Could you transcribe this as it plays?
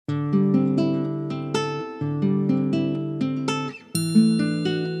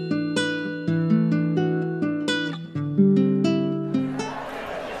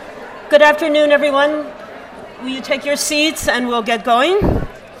Good afternoon, everyone. Will you take your seats and we'll get going?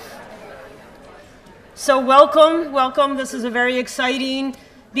 So welcome. This is a very exciting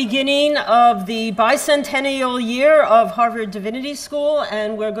beginning of the bicentennial year of Harvard Divinity School,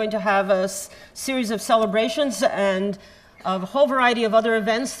 and we're going to have a series of celebrations and a whole variety of other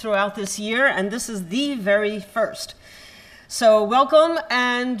events throughout this year, and this is the very first. So welcome,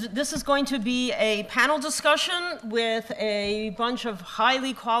 and this is going to be a panel discussion with a bunch of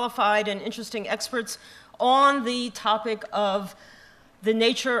highly qualified and interesting experts on the topic of the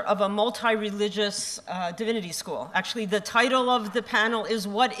nature of a multi-religious divinity school. Actually, the title of the panel is,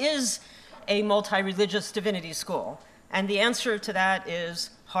 "What is a multi-religious divinity school?" And the answer to that is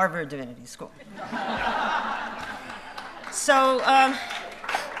Harvard Divinity School. So,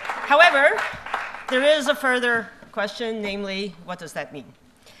 however, there is a further question, namely, what does that mean?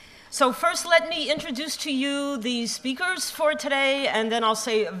 So first, let me introduce to you the speakers for today, and then I'll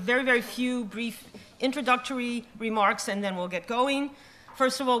say a very few brief introductory remarks, and then we'll get going.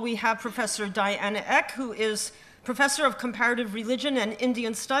 First of all, we have Professor Diana Eck, who is Professor of Comparative Religion and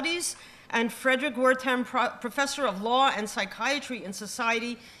Indian Studies, and Frederick Wertham, Professor of Law and Psychiatry in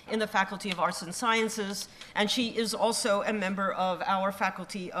Society in the Faculty of Arts and Sciences, and she is also a member of our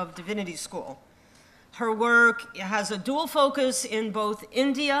Faculty of Divinity School. Her work has a dual focus in both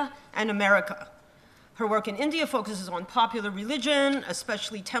India and America. Her work in India focuses on popular religion,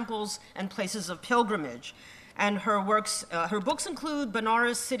 especially temples and places of pilgrimage. And her books include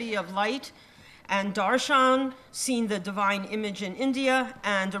Benares, City of Light, and Darshan, Seeing the Divine Image in India,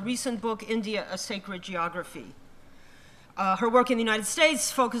 and a recent book, India, A Sacred Geography. Her work in the United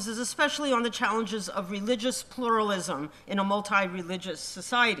States focuses especially on the challenges of religious pluralism in a multi-religious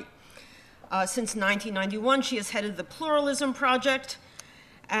society. Since 1991, she has headed the Pluralism Project,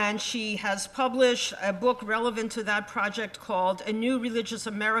 and she has published a book relevant to that project called A New Religious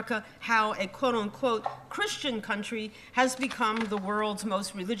America, How a Quote-Unquote Christian Country Has Become the World's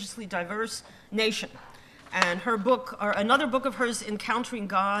Most Religiously Diverse Nation. And her book, or another book of hers, Encountering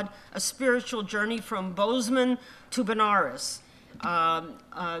God, A Spiritual Journey from Bozeman to Benares,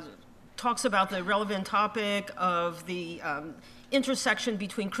 talks about the relevant topic of the intersection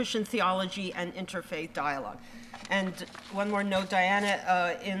between Christian theology and interfaith dialogue. And one more note,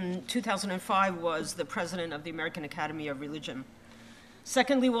 Diana, in 2005, was the president of the American Academy of Religion.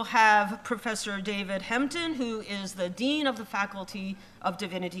 Secondly, we'll have Professor David Hempton, who is the Dean of the Faculty of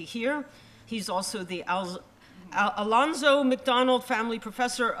Divinity here. He's also the Alonzo McDonald Family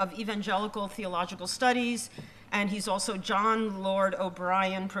Professor of Evangelical Theological Studies, and he's also John Lord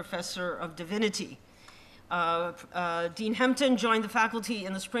O'Brien Professor of Divinity. Dean Hempton joined the faculty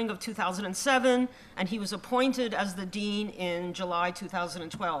in the spring of 2007, and he was appointed as the dean in July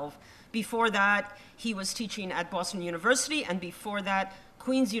 2012. Before that, he was teaching at Boston University, and before that,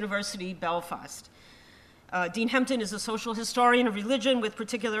 Queen's University, Belfast. Dean Hempton is a social historian of religion with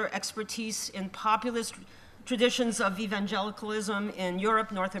particular expertise in populist traditions of evangelicalism in Europe,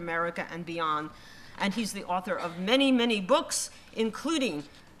 North America, and beyond. And he's the author of many books, including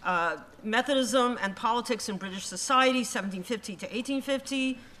Methodism and Politics in British Society, 1750 to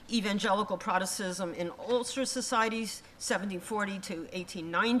 1850, Evangelical Protestantism in Ulster Societies, 1740 to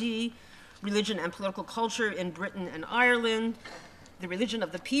 1890, Religion and Political Culture in Britain and Ireland, The Religion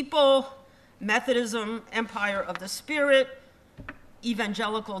of the People, Methodism, Empire of the Spirit,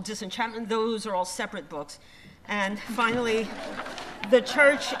 Evangelical Disenchantment. Those are all separate books. And finally, The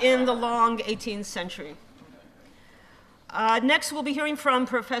Church in the Long 18th Century. Next, we'll be hearing from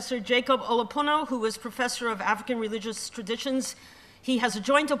Professor Jacob Olapunno, who is Professor of African Religious Traditions. He has a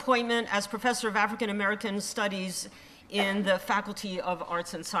joint appointment as Professor of African American Studies in the Faculty of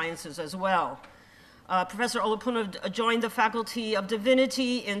Arts and Sciences as well. Professor Olapunno joined the Faculty of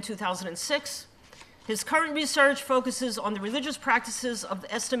Divinity in 2006. His current research focuses on the religious practices of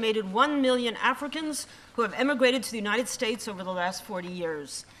the estimated 1 million Africans who have emigrated to the United States over the last 40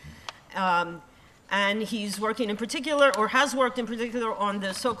 years. And he's working in particular, or has worked in particular, on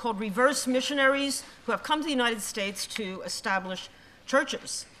the so-called reverse missionaries who have come to the United States to establish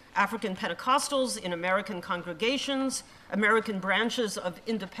churches, African Pentecostals in American congregations, American branches of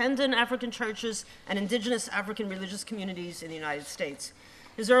independent African churches, and indigenous African religious communities in the United States.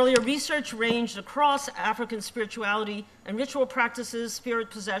 His earlier research ranged across African spirituality and ritual practices, spirit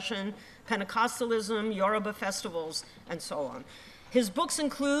possession, Pentecostalism, Yoruba festivals, and so on. His books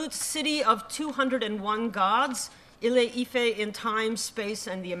include City of 201 Gods, Ile-Ife in Time, Space,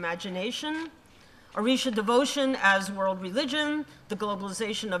 and the Imagination, Orisha Devotion as World Religion, The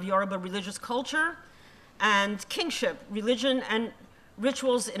Globalization of Yoruba Religious Culture, and Kingship, Religion and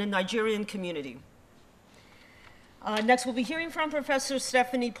Rituals in a Nigerian Community. Next, we'll be hearing from Professor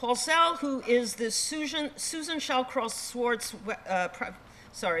Stephanie Paulsell, who is the Susan Shallcross Swartz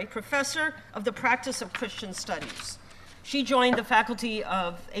Professor of the Practice of Christian Studies. She joined the faculty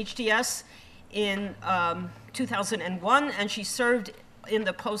of HDS in 2001, and she served in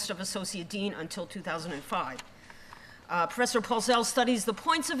the post of Associate Dean until 2005. Professor Paulsell studies the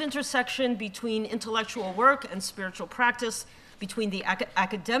points of intersection between intellectual work and spiritual practice, between the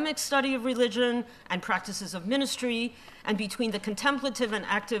academic study of religion and practices of ministry, and between the contemplative and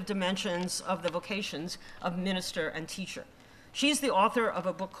active dimensions of the vocations of minister and teacher. She's the author of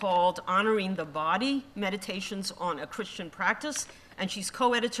a book called Honoring the Body, Meditations on a Christian Practice, and she's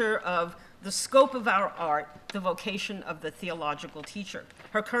co-editor of The Scope of Our Art, The Vocation of the Theological Teacher.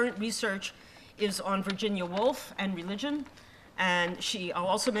 Her current research is on Virginia Woolf and religion, and I'll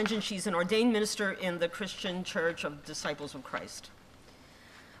also mention she's an ordained minister in the Christian Church of Disciples of Christ.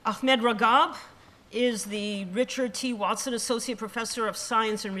 Ahmed Ragab is the Richard T. Watson Associate Professor of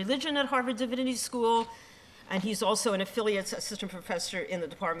Science and Religion at Harvard Divinity School, and he's also an affiliate assistant professor in the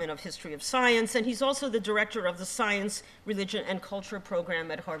Department of History of Science, and he's also the director of the Science, Religion, and Culture program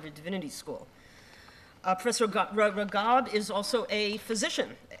at Harvard Divinity School. Professor Ragab is also a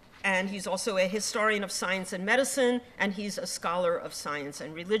physician, and he's also a historian of science and medicine, and he's a scholar of science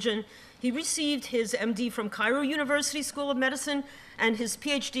and religion. He received his MD from Cairo University School of Medicine and his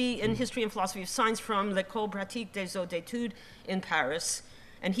PhD in History and Philosophy of Science from l'École Pratique des Hautes Études in Paris,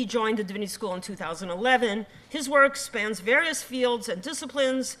 and he joined the Divinity School in 2011. His work spans various fields and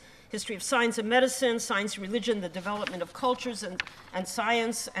disciplines: history of science and medicine, science and religion, the development of cultures and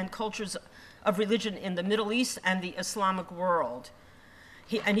science and cultures of religion in the Middle East and the Islamic world.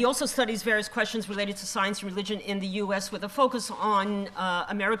 He also studies various questions related to science and religion in the US with a focus on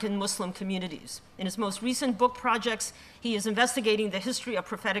American Muslim communities. In his most recent book projects, he is investigating the history of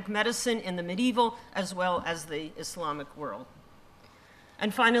prophetic medicine in the medieval as well as the Islamic world.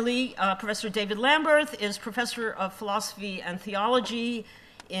 And finally, Professor David Lamberth is professor of philosophy and theology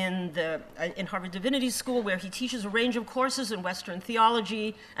in Harvard Divinity School, where he teaches a range of courses in Western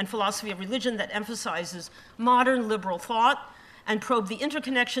theology and philosophy of religion that emphasizes modern liberal thought and probe the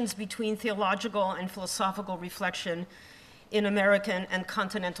interconnections between theological and philosophical reflection in American and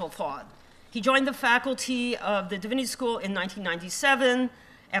continental thought. He joined the faculty of the Divinity School in 1997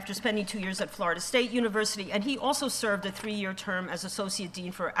 after spending 2 years at Florida State University, and he also served a 3-year term as Associate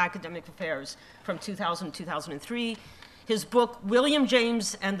Dean for Academic Affairs from 2000 to 2003. His book, William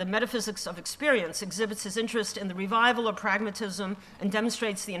James and the Metaphysics of Experience, exhibits his interest in the revival of pragmatism and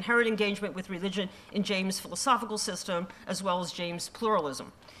demonstrates the inherent engagement with religion in James' philosophical system, as well as James'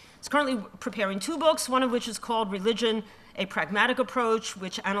 pluralism. He's currently preparing 2 books, one of which is called Religion, A Pragmatic Approach,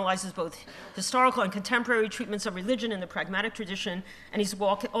 which analyzes both historical and contemporary treatments of religion in the pragmatic tradition, and he's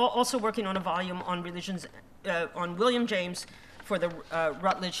also working on a volume on religions, on William James for the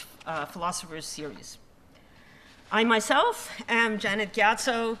Routledge Philosophers Series. I myself am Janet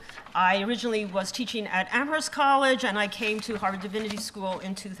Gyatso. I originally was teaching at Amherst College, and I came to Harvard Divinity School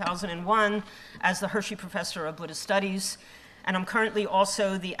in 2001 as the Hershey Professor of Buddhist Studies, and I'm currently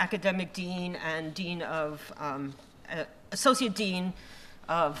also the Academic Dean and Dean of, Associate Dean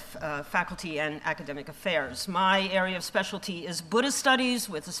of Faculty and Academic Affairs. My area of specialty is Buddhist Studies,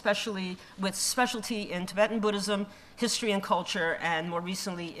 with specialty in Tibetan Buddhism, history and culture, and more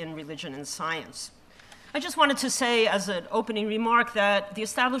recently in religion and science. I just wanted to say as an opening remark that the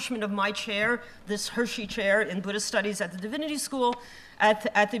establishment of my chair, this Hershey Chair in Buddhist Studies at the Divinity School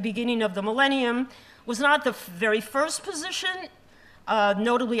at the beginning of the millennium, was not the very first position.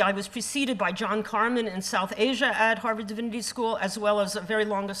 Notably, I was preceded by John Carmen in South Asia at Harvard Divinity School, as well as a very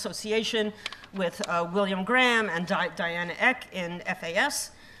long association with William Graham and Diana Eck in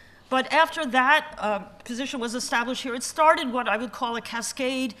FAS. But after that position was established here, it started what I would call a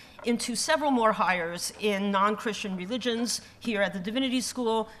cascade into several more hires in non-Christian religions here at the Divinity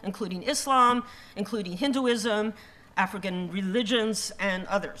School, including Islam, including Hinduism, African religions, and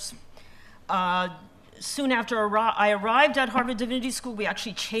others. Soon after I arrived at Harvard Divinity School, we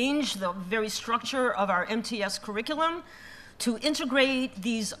actually changed the very structure of our MTS curriculum to integrate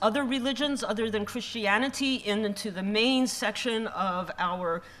these other religions other than Christianity into the main section of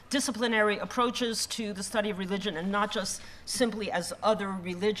our disciplinary approaches to the study of religion, and not just simply as other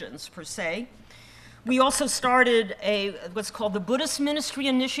religions per se. We also started what's called the Buddhist Ministry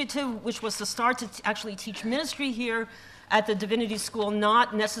Initiative, which was to start to actually teach ministry here at the Divinity School,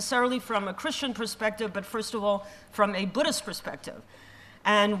 not necessarily from a Christian perspective, but first of all, from a Buddhist perspective.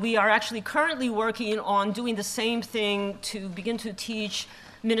 And we are actually currently working on doing the same thing to begin to teach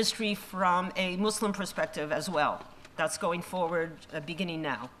ministry from a Muslim perspective as well. That's going forward, beginning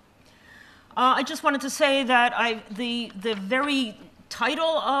now. I just wanted to say that the very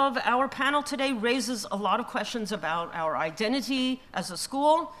title of our panel today raises a lot of questions about our identity as a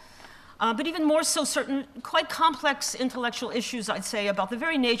school, but even more so certain quite complex intellectual issues, I'd say, about the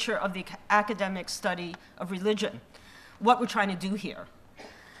very nature of the academic study of religion, what we're trying to do here,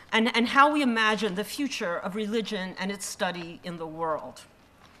 and how we imagine the future of religion and its study in the world.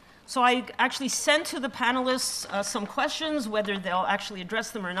 So I actually sent to the panelists some questions. Whether they'll actually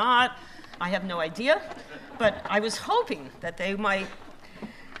address them or not, I have no idea, but I was hoping that they might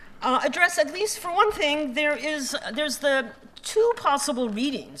address, at least for one thing, there's the two possible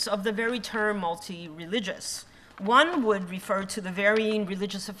readings of the very term multi-religious. One would refer to the varying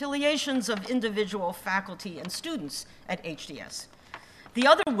religious affiliations of individual faculty and students at HDS. The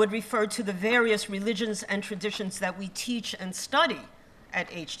other would refer to the various religions and traditions that we teach and study at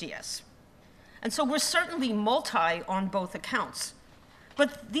HDS. And so we're certainly multi on both accounts.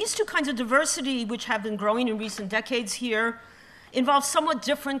 But these two kinds of diversity, which have been growing in recent decades here, involve somewhat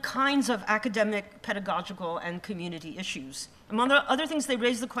different kinds of academic, pedagogical, and community issues. Among other things, they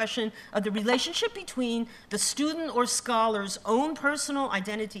raise the question of the relationship between the student or scholar's own personal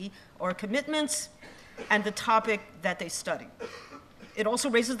identity or commitments and the topic that they study. It also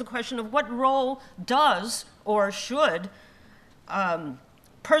raises the question of what role does or should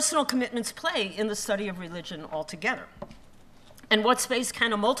personal commitments play in the study of religion altogether. And what space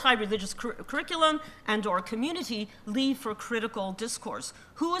can a multi-religious curriculum and or community leave for critical discourse?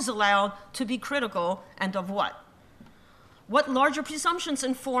 Who is allowed to be critical and of what? What larger presumptions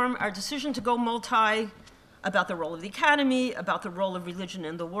inform our decision to go multi about the role of the academy, about the role of religion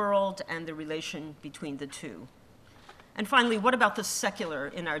in the world, and the relation between the two? And finally, what about the secular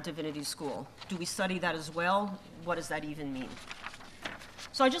in our divinity school? Do we study that as well? What does that even mean?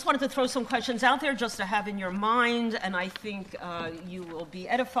 So I just wanted to throw some questions out there just to have in your mind, and I think you will be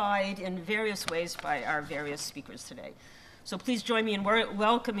edified in various ways by our various speakers today. So please join me in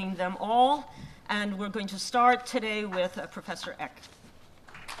welcoming them all, and we're going to start today with Professor Eck.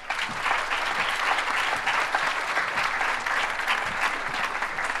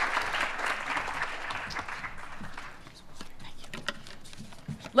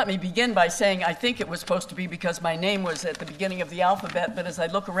 Let me begin by saying I think it was supposed to be because my name was at the beginning of the alphabet, but as I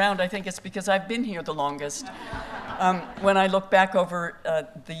look around, I think it's because I've been here the longest. When I look back over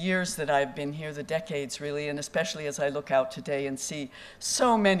the years that I've been here, the decades really, and especially as I look out today and see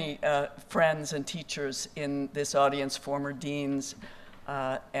so many friends and teachers in this audience, former deans,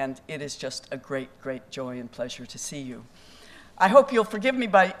 and it is just a great, great joy and pleasure to see you. I hope you'll forgive me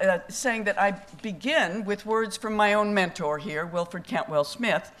by saying that I begin with words from my own mentor here, Wilfred Cantwell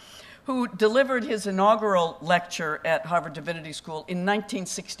Smith, who delivered his inaugural lecture at Harvard Divinity School in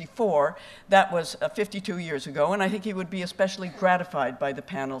 1964. That was 52 years ago, and I think he would be especially gratified by the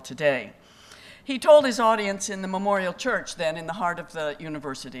panel today. He told his audience in the Memorial Church, then in the heart of the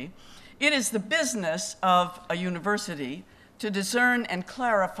university, "It is the business of a university to discern and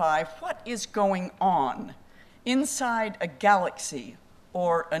clarify what is going on inside a galaxy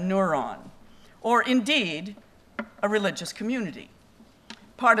or a neuron, or indeed a religious community.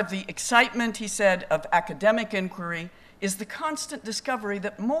 Part of the excitement," he said, "of academic inquiry is the constant discovery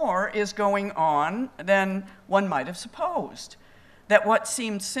that more is going on than one might have supposed, that what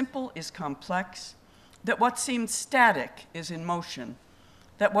seemed simple is complex, that what seemed static is in motion,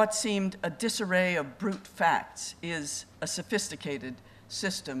 that what seemed a disarray of brute facts is a sophisticated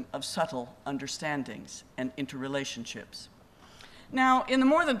system of subtle understandings and interrelationships." Now, in the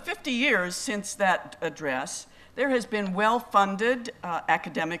more than 50 years since that address, there has been well-funded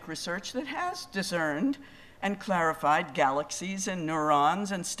academic research that has discerned and clarified galaxies and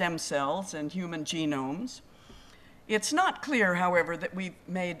neurons and stem cells and human genomes. It's not clear, however, that we've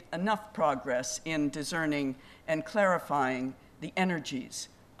made enough progress in discerning and clarifying the energies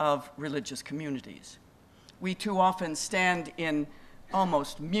of religious communities. We too often stand in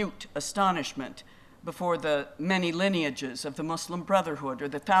almost mute astonishment before the many lineages of the Muslim Brotherhood or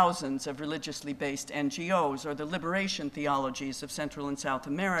the thousands of religiously based NGOs or the liberation theologies of Central and South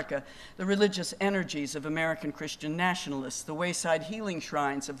America, the religious energies of American Christian nationalists, the wayside healing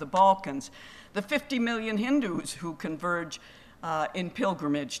shrines of the Balkans, the 50 million Hindus who converge in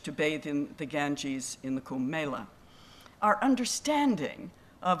pilgrimage to bathe in the Ganges in the Kumbh Mela. Our understanding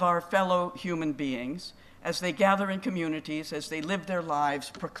of our fellow human beings as they gather in communities, as they live their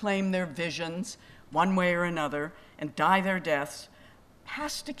lives, proclaim their visions one way or another, and die their deaths,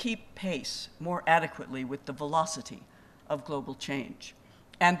 has to keep pace more adequately with the velocity of global change.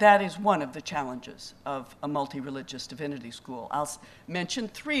 And that is one of the challenges of a multi-religious divinity school. I'll mention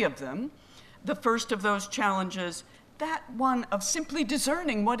three of them. The first of those challenges that one of simply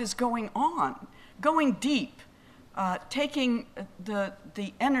discerning what is going on, going deep, taking the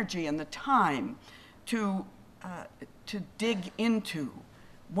energy and the time to dig into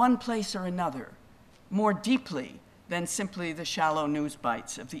one place or another more deeply than simply the shallow news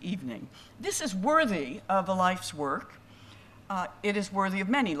bites of the evening. This is worthy of a life's work. It is worthy of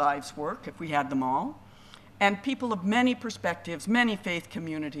many lives' work, if we had them all. And people of many perspectives, many faith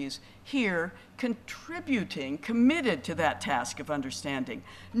communities here contributing, committed to that task of understanding.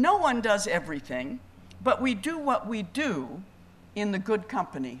 No one does everything, but we do what we do in the good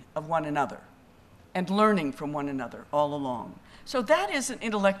company of one another and learning from one another all along. So that is an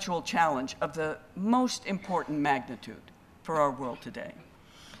intellectual challenge of the most important magnitude for our world today.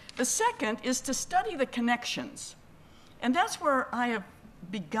 The second is to study the connections. And that's where I have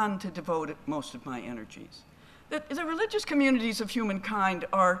begun to devote most of my energies. The religious communities of humankind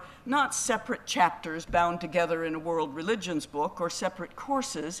are not separate chapters bound together in a world religions book or separate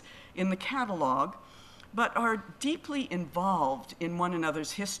courses in the catalog, but are deeply involved in one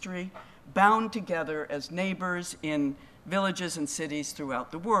another's history, bound together as neighbors in villages and cities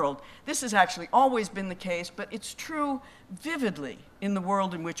throughout the world. This has actually always been the case, but it's true vividly in the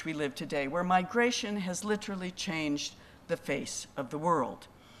world in which we live today, where migration has literally changed the face of the world.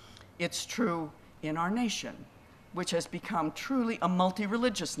 It's true in our nation, which has become truly a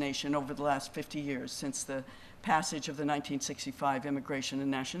multi-religious nation over the last 50 years since the passage of the 1965 Immigration and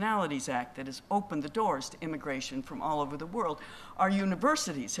Nationalities Act that has opened the doors to immigration from all over the world. Our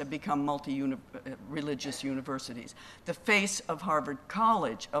universities have become multi-religious universities. The face of Harvard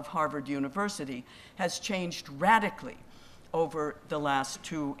College, of Harvard University, has changed radically over the last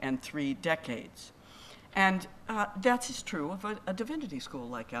 2 and 3 decades. And that is true of a divinity school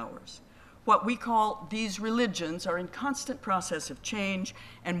like ours. What we call these religions are in constant process of change,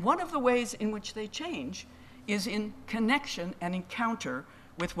 and one of the ways in which they change is in connection and encounter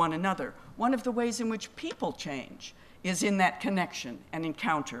with one another. One of the ways in which people change is in that connection and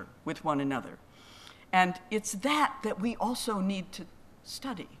encounter with one another. And it's that we also need to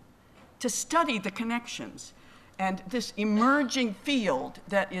study the connections. And this emerging field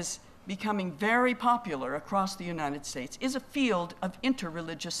that is becoming very popular across the United States is a field of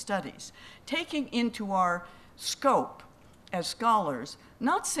interreligious studies, taking into our scope as scholars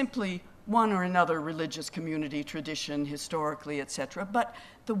not simply one or another religious community, tradition, historically, etc., but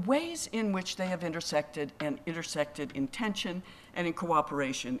the ways in which they have intersected in tension and in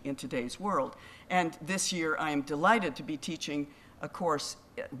cooperation in today's world. And this year I am delighted to be teaching a course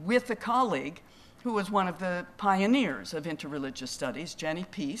with a colleague who was one of the pioneers of interreligious studies, Jenny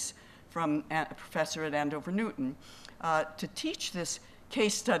Peace, from a professor at Andover Newton, to teach this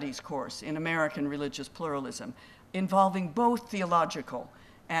case studies course in American religious pluralism, involving both theological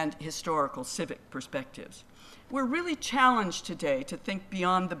and historical civic perspectives. We're really challenged today to think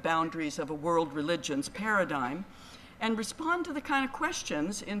beyond the boundaries of a world religions paradigm and respond to the kind of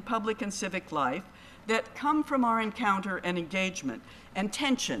questions in public and civic life that come from our encounter and engagement and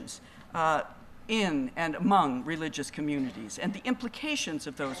tensions in and among religious communities and the implications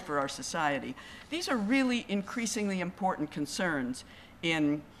of those for our society. These are really increasingly important concerns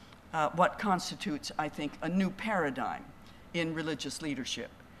in what constitutes, I think, a new paradigm in religious leadership.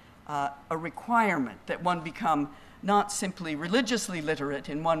 A requirement that one become not simply religiously literate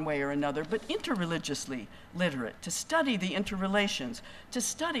in one way or another, but interreligiously literate, to study the interrelations, to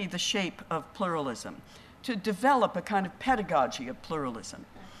study the shape of pluralism, to develop a kind of pedagogy of pluralism,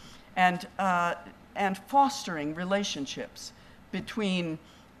 and fostering relationships between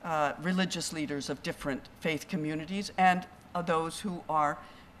religious leaders of different faith communities and those who are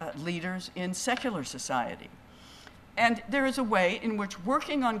leaders in secular society. And there is a way in which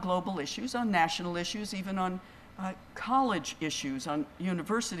working on global issues, on national issues, even on college issues, on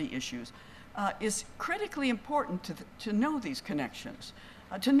university issues, is critically important to know these connections,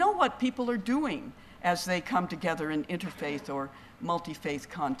 to know what people are doing as they come together in interfaith or multi-faith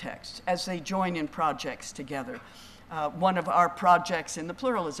contexts, as they join in projects together. One of our projects in the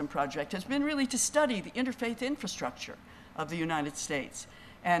Pluralism Project has been really to study the interfaith infrastructure of the United States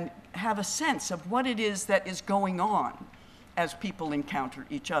and have a sense of what it is that is going on as people encounter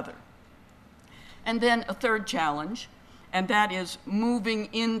each other. And then a third challenge, and that is moving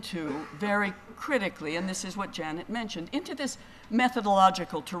into very critically, and this is what Janet mentioned, into this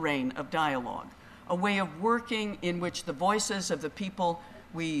methodological terrain of dialogue, a way of working in which the voices of the people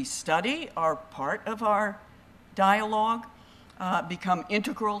we study are part of our dialogue, become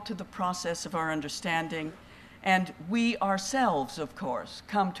integral to the process of our understanding, and we ourselves, of course,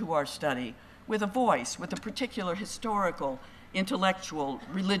 come to our study with a voice, with a particular historical intellectual,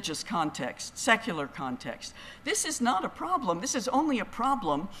 religious context, secular context. This is not a problem. This is only a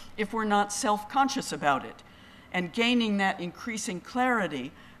problem if we're not self-conscious about it and gaining that increasing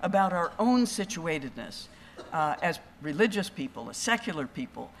clarity about our own situatedness as religious people, as secular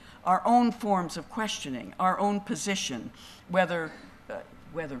people, our own forms of questioning, our own position, whether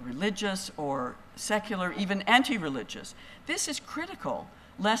religious or secular, even anti-religious. This is critical,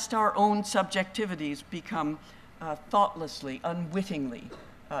 lest our own subjectivities become thoughtlessly, unwittingly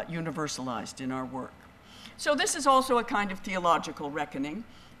universalized in our work. So this is also a kind of theological reckoning,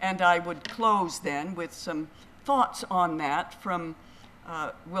 and I would close then with some thoughts on that from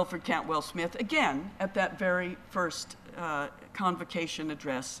Wilfred Cantwell Smith, again, at that very first convocation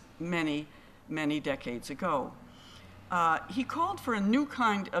address many, many decades ago. He called for a new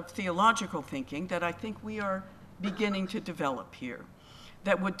kind of theological thinking that I think we are beginning to develop here,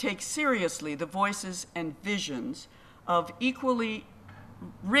 that would take seriously the voices and visions of equally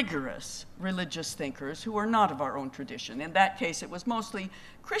rigorous religious thinkers who are not of our own tradition. In that case, it was mostly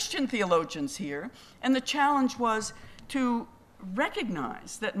Christian theologians here, and the challenge was to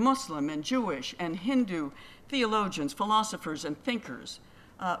recognize that Muslim and Jewish and Hindu theologians, philosophers, and thinkers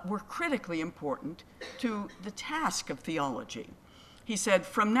were critically important to the task of theology. He said,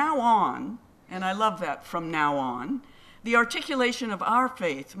 from now on, and I love that, from now on, the articulation of our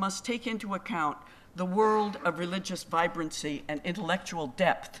faith must take into account the world of religious vibrancy and intellectual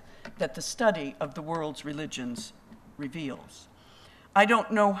depth that the study of the world's religions reveals. I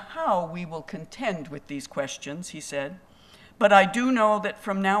don't know how we will contend with these questions, he said, but I do know that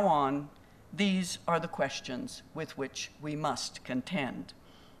from now on, these are the questions with which we must contend.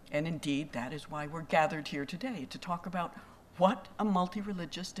 And indeed, that is why we're gathered here today, to talk about what a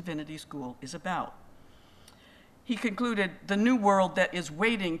multi-religious divinity school is about. He concluded, the new world that is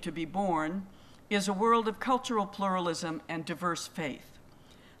waiting to be born is a world of cultural pluralism and diverse faith.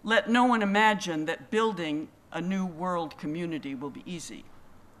 Let no one imagine that building a new world community will be easy.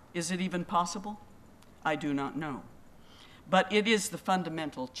 Is it even possible? I do not know. But it is the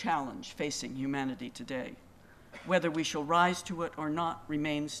fundamental challenge facing humanity today. Whether we shall rise to it or not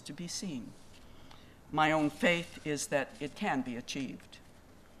remains to be seen. My own faith is that it can be achieved.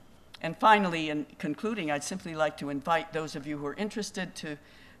 And finally, in concluding, I'd simply like to invite those of you who are interested to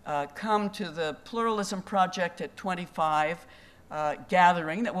come to the Pluralism Project at 25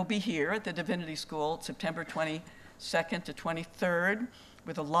 gathering that will be here at the Divinity School, September 22nd to 23rd,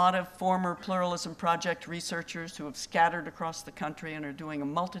 with a lot of former Pluralism Project researchers who have scattered across the country and are doing a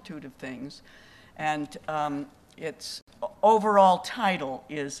multitude of things. And its overall title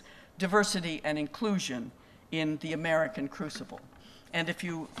is Diversity and Inclusion in the American Crucible. And if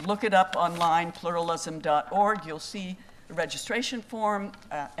you look it up online, pluralism.org, you'll see the registration form,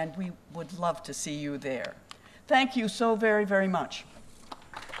 and we would love to see you there. Thank you so very, very much.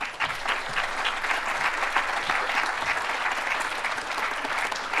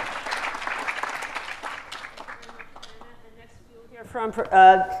 Next we'll hear from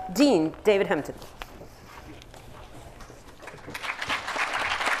Dean David Hempton.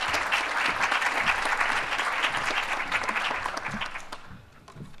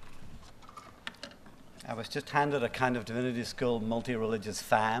 I was just handed a kind of Divinity School multi-religious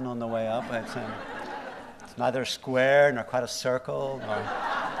fan on the way up. It's neither square nor quite a circle, nor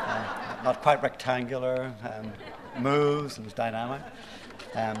not quite rectangular, moves and is dynamic.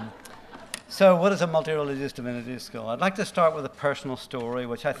 So what is a multi-religious Divinity School? I'd like to start with a personal story,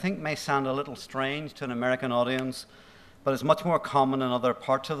 which I think may sound a little strange to an American audience, but is much more common in other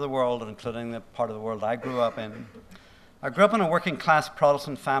parts of the world, including the part of the world I grew up in. I grew up in a working-class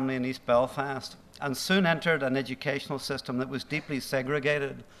Protestant family in East Belfast, and soon entered an educational system that was deeply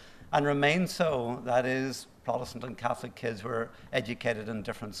segregated and remained so. That is, Protestant and Catholic kids were educated in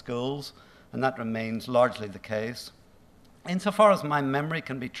different schools, and that remains largely the case. Insofar as my memory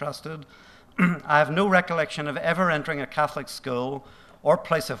can be trusted, I have no recollection of ever entering a Catholic school or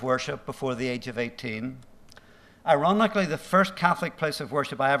place of worship before the age of 18. Ironically, the first Catholic place of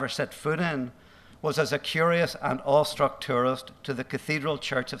worship I ever set foot in was as a curious and awestruck tourist to the Cathedral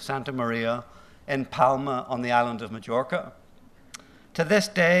Church of Santa Maria in Palma on the island of Majorca. To this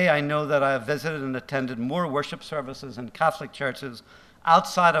day, I know that I have visited and attended more worship services in Catholic churches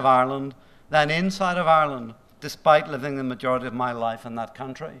outside of Ireland than inside of Ireland, despite living the majority of my life in that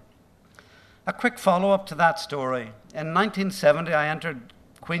country. A quick follow-up to that story. In 1970, I entered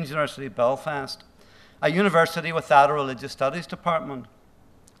Queen's University Belfast, a university without a religious studies department,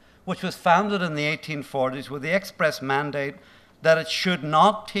 which was founded in the 1840s with the express mandate that it should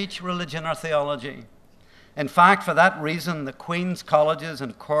not teach religion or theology. In fact, for that reason, the Queen's colleges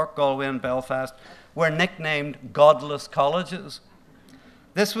in Cork, Galway, and Belfast were nicknamed godless colleges.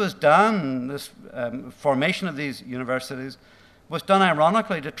 This was done, this formation of these universities was done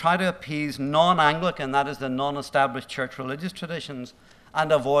ironically to try to appease non-Anglican, that is the non-established church religious traditions,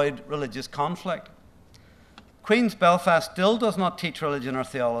 and avoid religious conflict. Queen's Belfast still does not teach religion or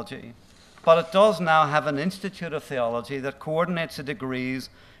theology, but it does now have an Institute of Theology that coordinates the degrees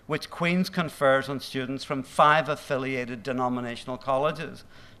which Queen's confers on students from 5 affiliated denominational colleges: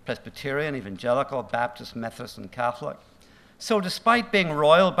 Presbyterian, Evangelical, Baptist, Methodist, and Catholic. So despite being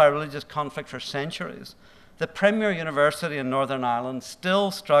roiled by religious conflict for centuries, the premier university in Northern Ireland still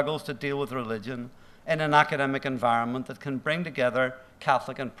struggles to deal with religion in an academic environment that can bring together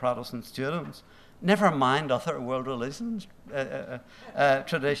Catholic and Protestant students, never mind other world religions,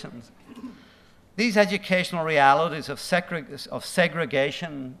 traditions. These educational realities of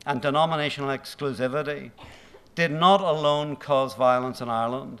segregation and denominational exclusivity did not alone cause violence in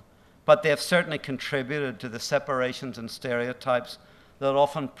Ireland, but they have certainly contributed to the separations and stereotypes that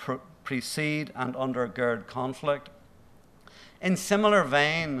often precede and undergird conflict. In similar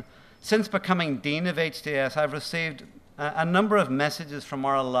vein, since becoming Dean of HDS, I've received a number of messages from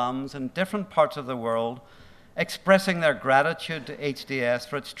our alums in different parts of the world expressing their gratitude to HDS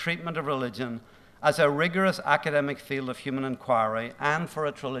for its treatment of religion as a rigorous academic field of human inquiry and for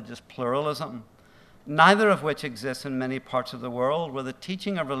its religious pluralism, neither of which exists in many parts of the world, where the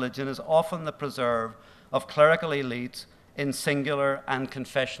teaching of religion is often the preserve of clerical elites in singular and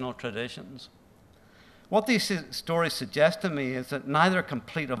confessional traditions. What these stories suggest to me is that neither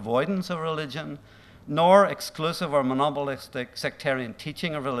complete avoidance of religion nor exclusive or monopolistic sectarian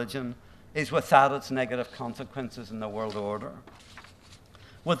teaching of religion is without its negative consequences in the world order.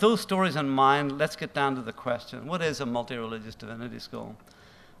 With those stories in mind, let's get down to the question: what is a multi-religious divinity school?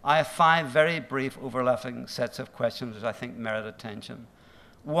 I have 5 very brief overlapping sets of questions which I think merit attention.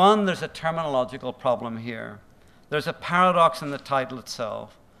 One, there's a terminological problem here. There's a paradox in the title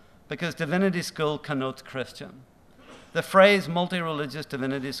itself, because divinity school connotes Christian. The phrase multi-religious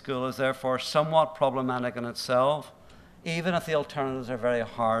divinity school is therefore somewhat problematic in itself, even if the alternatives are very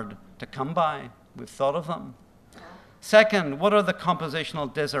hard to come by. We've thought of them. Second, what are the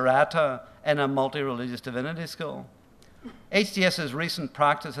compositional desiderata in a multi-religious divinity school? HDS's recent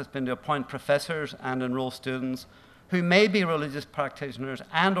practice has been to appoint professors and enroll students who may be religious practitioners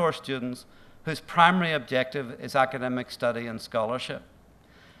and or students whose primary objective is academic study and scholarship.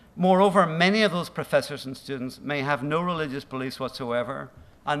 Moreover, many of those professors and students may have no religious beliefs whatsoever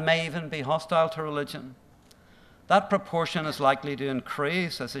and may even be hostile to religion. That proportion is likely to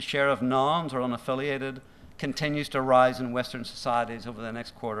increase as the share of nones or unaffiliated continues to rise in Western societies over the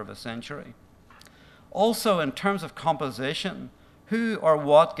next quarter of a century. Also, in terms of composition, who or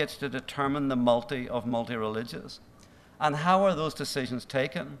what gets to determine the multi of multi-religious? And how are those decisions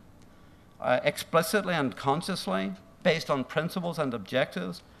taken? Explicitly and consciously, based on principles and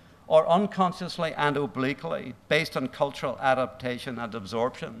objectives, or unconsciously and obliquely, based on cultural adaptation and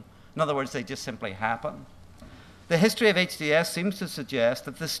absorption? In other words, they just simply happen. The history of HDS seems to suggest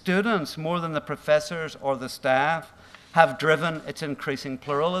that the students, more than the professors or the staff, have driven its increasing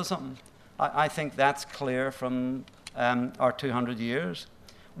pluralism. I think that's clear from our 200 years,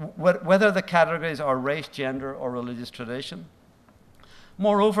 whether the categories are race, gender, or religious tradition.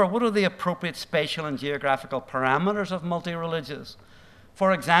 Moreover, what are the appropriate spatial and geographical parameters of multi-religious?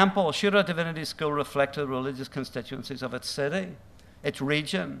 For example, should a divinity school reflect the religious constituencies of its city, its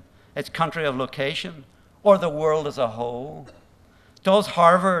region, its country of location, or the world as a whole? Does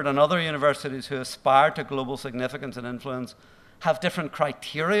Harvard and other universities who aspire to global significance and influence have different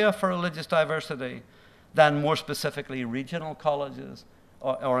criteria for religious diversity than more specifically regional colleges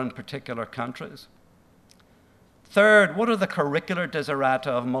or in particular countries? Third, what are the curricular desiderata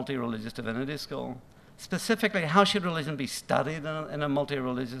of multi-religious divinity school? Specifically, how should religion be studied in a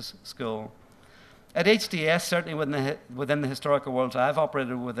multi-religious school? At HDS, certainly within the historical worlds I've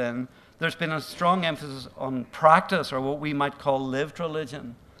operated within, there's been a strong emphasis on practice, or what we might call lived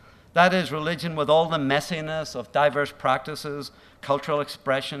religion. That is, religion with all the messiness of diverse practices, cultural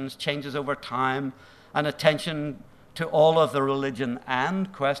expressions, changes over time, and attention to all of the religion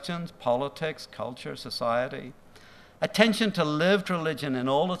and questions: politics, culture, society. Attention to lived religion in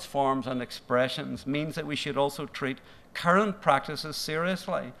all its forms and expressions means that we should also treat current practices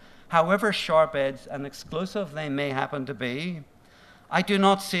seriously, however sharp-edged and exclusive they may happen to be. I do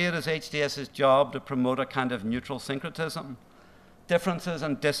not see it as HDS's job to promote a kind of neutral syncretism. Differences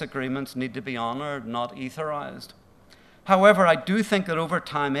and disagreements need to be honored, not etherized. However, I do think that over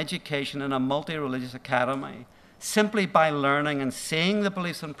time, education in a multi-religious academy, simply by learning and seeing the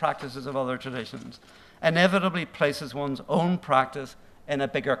beliefs and practices of other traditions, inevitably places one's own practice in a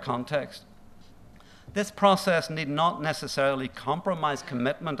bigger context. This process need not necessarily compromise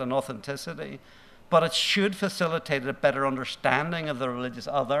commitment and authenticity, but it should facilitate a better understanding of the religious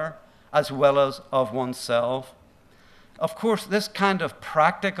other as well as of oneself. Of course, this kind of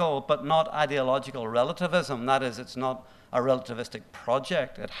practical but not ideological relativism, that is, it's not a relativistic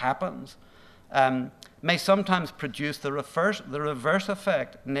project, it happens, may sometimes produce the reverse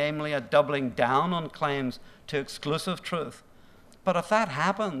effect, namely a doubling down on claims to exclusive truth. But if that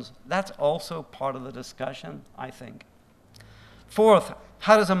happens, that's also part of the discussion, I think. Fourth,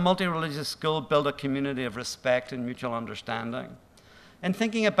 how does a multi-religious school build a community of respect and mutual understanding? In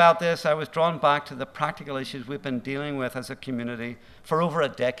thinking about this, I was drawn back to the practical issues we've been dealing with as a community for over a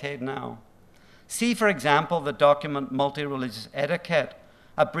decade now. See, for example, the document Multi-Religious Etiquette,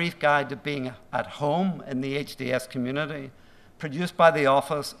 a brief guide to being at home in the HDS community, produced by the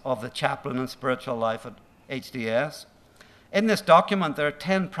Office of the Chaplain in Spiritual Life at HDS. In this document, there are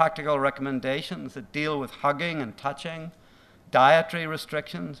 10 practical recommendations that deal with hugging and touching, dietary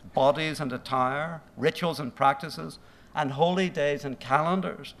restrictions, bodies and attire, rituals and practices, and holy days and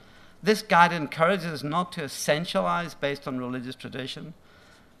calendars. This guide encourages not to essentialize based on religious tradition,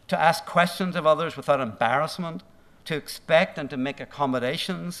 to ask questions of others without embarrassment, to expect and to make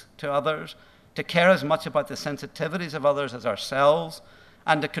accommodations to others, to care as much about the sensitivities of others as ourselves,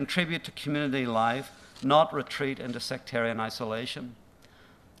 and to contribute to community life, not retreat into sectarian isolation.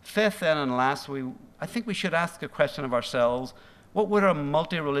 Fifth, then, and last, I think we should ask a question of ourselves: what would a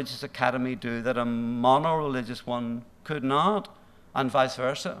multi-religious academy do that a mono-religious one could not, and vice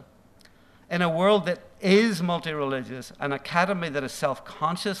versa? In a world that is multi-religious, an academy that is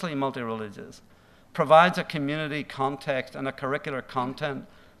self-consciously multi-religious provides a community context and a curricular content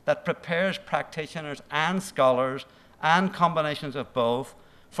that prepares practitioners and scholars, and combinations of both,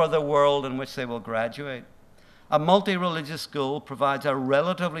 for the world in which they will graduate. A multi-religious school provides a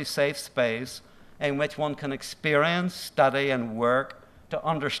relatively safe space in which one can experience, study, and work to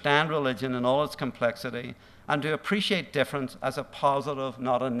understand religion in all its complexity, and to appreciate difference as a positive,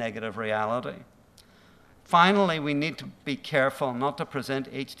 not a negative reality. Finally, we need to be careful not to present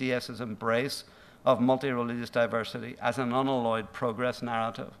HDS's embrace of multi-religious diversity as an unalloyed progress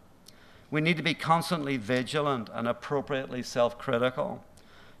narrative. We need to be constantly vigilant and appropriately self-critical.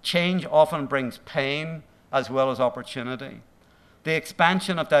 Change often brings pain as well as opportunity. The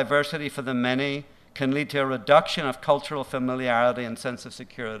expansion of diversity for the many can lead to a reduction of cultural familiarity and sense of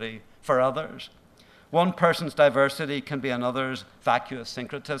security for others. One person's diversity can be another's vacuous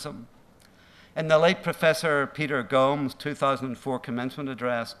syncretism. In the late Professor Peter Gomes' 2004 commencement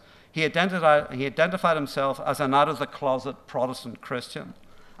address, he identified himself as an out-of-the-closet Protestant Christian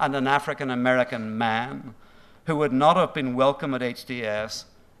and an African-American man who would not have been welcome at HDS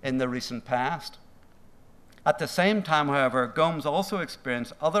in the recent past. At the same time, however, Gomes also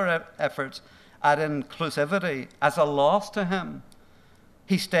experienced other efforts at inclusivity as a loss to him.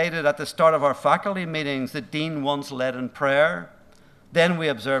 He stated, at the start of our faculty meetings, the dean once led in prayer, then we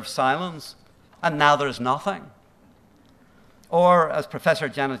observed silence, and now there's nothing. Or, as Professor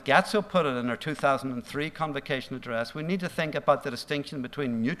Janet Gatso put it in her 2003 convocation address, we need to think about the distinction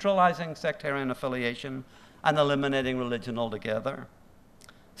between neutralizing sectarian affiliation and eliminating religion altogether.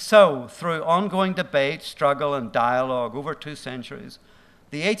 So, through ongoing debate, struggle, and dialogue over 2 centuries,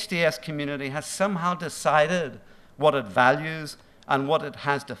 the HDS community has somehow decided what it values and what it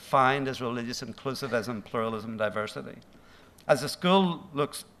has defined as religious inclusivism, pluralism, diversity. As the school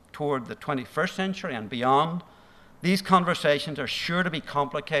looks toward the 21st century and beyond, these conversations are sure to be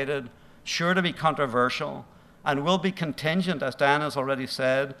complicated, sure to be controversial, and will be contingent, as Diana has already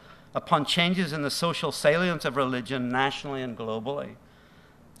said, upon changes in the social salience of religion nationally and globally.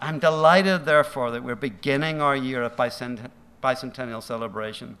 I'm delighted, therefore, that we're beginning our year of bicentennial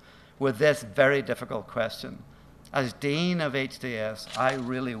celebration with this very difficult question. As Dean of HDS, I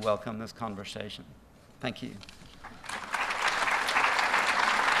really welcome this conversation. Thank you.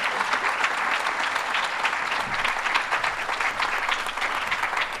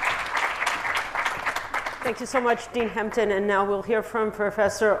 Thank you so much, Dean Hempton. And now we'll hear from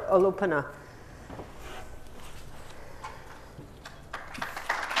Professor Olupona.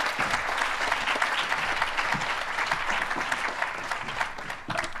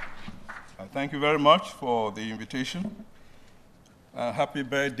 Thank you very much for the invitation. Happy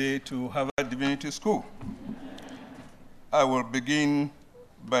birthday to Harvard Divinity School. I will begin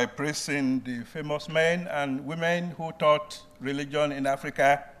by praising the famous men and women who taught religion in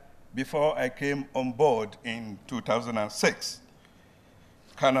Africa before I came on board in 2006.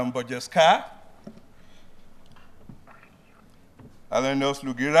 Canon Borges-Carr, Alenos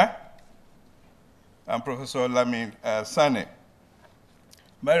Lugira, and Professor Lamin Sane.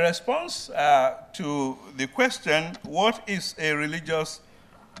 My response to the question, what is a religious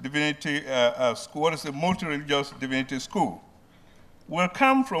divinity school, what is a multi-religious divinity school, will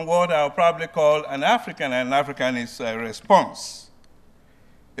come from what I'll probably call an African and Africanist response.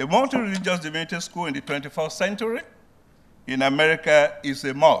 A multi-religious divinity school in the 21st century in America is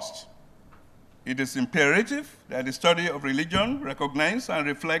a must. It is imperative that the study of religion recognize and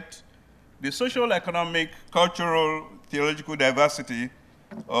reflect the social, economic, cultural, theological diversity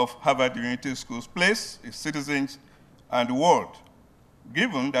of Harvard Divinity School's place, its citizens, and the world,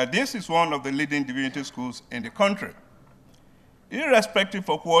 given that this is one of the leading divinity schools in the country. Irrespective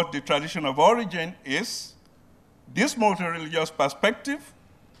of what the tradition of origin is, this multi-religious perspective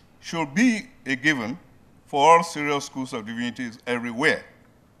should be a given for all serious schools of divinities everywhere.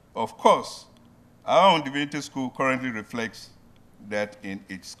 Of course, our own divinity school currently reflects that in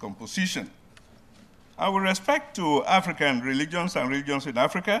its composition. And with respect to African religions and religions in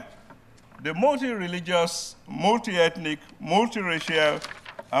Africa, the multi-religious, multi-ethnic, multiracial,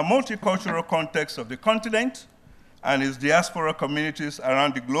 and multicultural context of the continent and its diaspora communities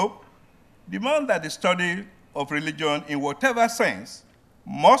around the globe demand that the study of religion in whatever sense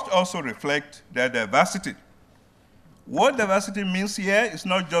must also reflect their diversity. What diversity means here is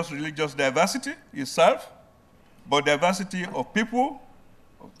not just religious diversity itself, but diversity of people,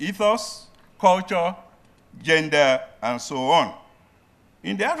 of ethos, culture, gender, and so on.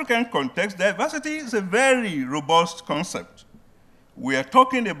 In the African context, diversity is a very robust concept. We are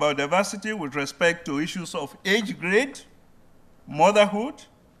talking about diversity with respect to issues of age grade, motherhood,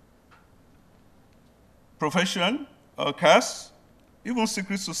 profession or caste, even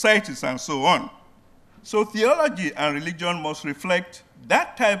secret societies, and so on. So theology and religion must reflect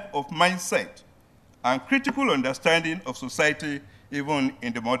that type of mindset and critical understanding of society even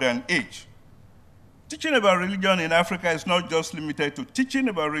in the modern age. Teaching about religion in Africa is not just limited to teaching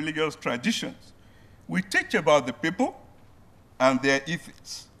about religious traditions. We teach about the people and their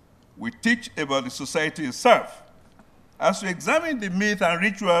ethics. We teach about the society itself. As we examine the myth and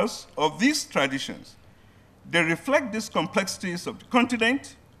rituals of these traditions, they reflect these complexities of the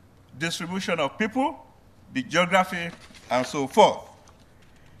continent, distribution of people, the geography, and so forth.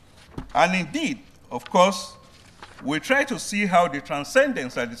 And indeed, of course, we try to see how the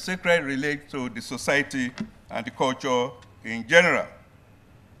transcendence and the sacred relate to the society and the culture in general.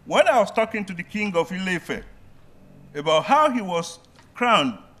 When I was talking to the king of Ile-Ife about how he was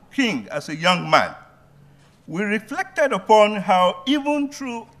crowned king as a young man, we reflected upon how even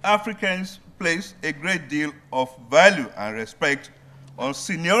true Africans place a great deal of value and respect on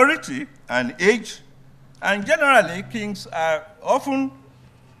seniority and age, and generally kings are often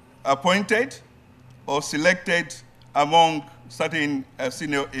appointed or selected among certain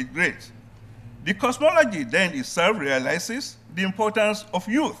senior age grades. The cosmology then itself realizes the importance of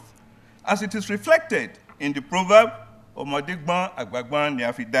youth, as it is reflected in the proverb, Omodigban Agbagban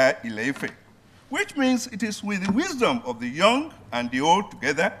Niafida Ile-Ife, which means it is with the wisdom of the young and the old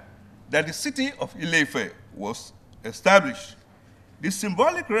together that the city of Ile-Ife was established. The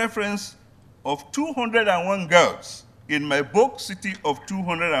symbolic reference of 201 girls in my book, City of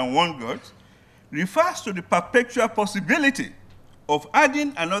 201 Girls, refers to the perpetual possibility of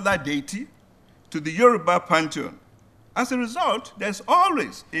adding another deity to the Yoruba pantheon. As a result, there's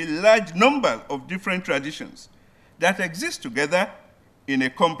always a large number of different traditions that exist together in a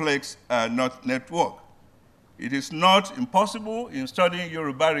complex network. It is not impossible in studying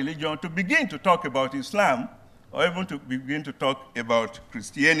Yoruba religion to begin to talk about Islam or even to begin to talk about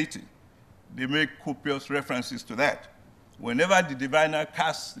Christianity. They make copious references to that. Whenever the diviner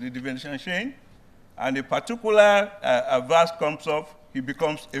casts the divination chain and a particular verse comes up, he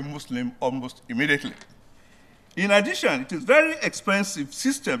becomes a Muslim almost immediately. In addition, it is a very expensive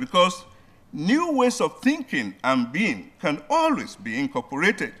system because new ways of thinking and being can always be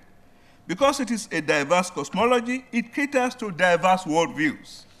incorporated. Because it is a diverse cosmology, it caters to diverse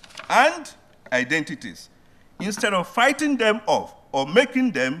worldviews and identities, instead of fighting them off or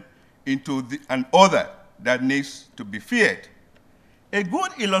making them into an order that needs to be feared. A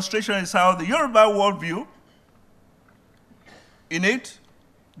good illustration is how the Yoruba worldview, in it,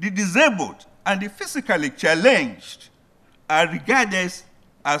 the disabled and the physically challenged are regarded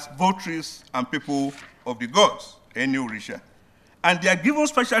as votaries and people of the gods, Enu-Risha, and they are given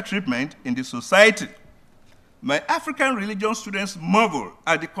special treatment in the society. My African religion students marvel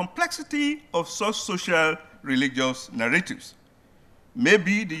at the complexity of such social religious narratives.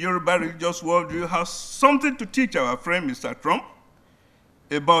 Maybe the Yoruba religious worldview has something to teach our friend Mr. Trump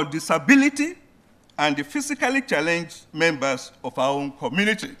about disability and the physically challenged members of our own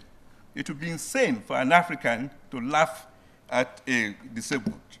community. it would be insane for an African to laugh at a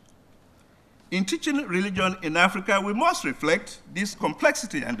disabled. In teaching religion in Africa, we must reflect this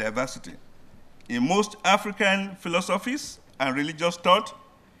complexity and diversity. In most African philosophies and religious thought,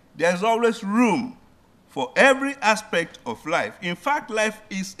 there is always room for every aspect of life. In fact, life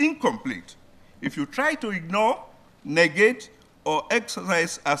is incomplete if you try to ignore, negate, or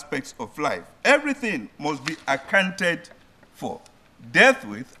exercise aspects of life. Everything must be accounted for, dealt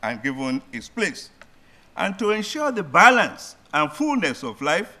with, and given its place. And to ensure the balance and fullness of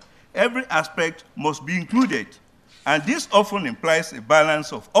life, every aspect must be included. And this often implies a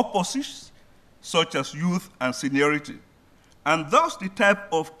balance of opposites, such as youth and seniority. And thus the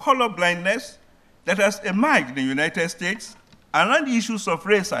type of color blindness that has emerged in the United States around issues of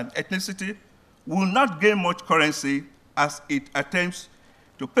race and ethnicity will not gain much currency as it attempts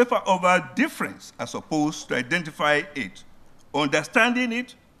to paper over difference as opposed to identify it, understanding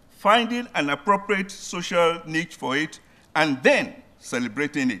it, finding an appropriate social niche for it, and then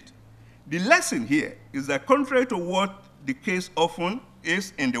celebrating it. The lesson here is that contrary to what the case often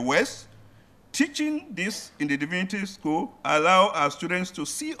is in the West, teaching this in the divinity school allow our students to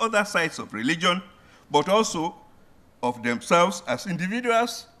see other sides of religion, but also of themselves as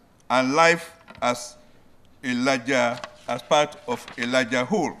individuals and life as part of a larger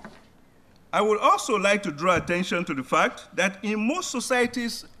whole. I would also like to draw attention to the fact that in most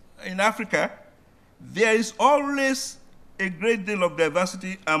societies in Africa, there is always a great deal of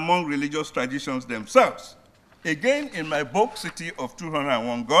diversity among religious traditions themselves. Again, in my book, City of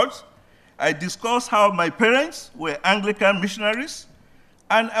 201 Gods, I discuss how my parents were Anglican missionaries,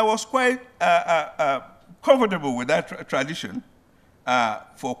 and I was quite comfortable with that tradition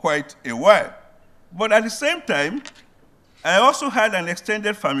for quite a while. But at the same time, I also had an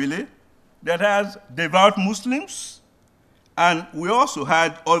extended family that has devout Muslims, and we also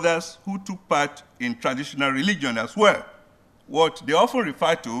had others who took part in traditional religion as well, what they often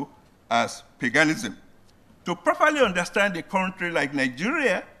refer to as paganism. To properly understand a country like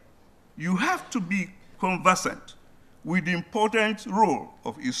Nigeria, you have to be conversant with the important role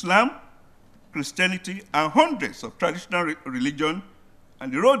of Islam, Christianity, and hundreds of traditional religions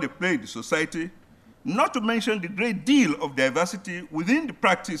and the role they play in the society, not to mention the great deal of diversity within the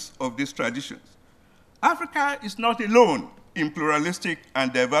practice of these traditions. Africa is not alone in pluralistic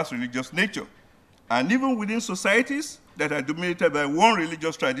and diverse religious nature. And even within societies that are dominated by one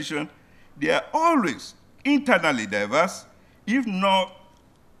religious tradition, they are always internally diverse, if not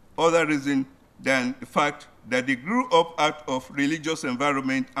other reason than the fact that they grew up out of religious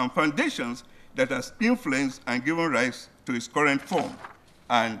environment and foundations that has influenced and given rise to its current form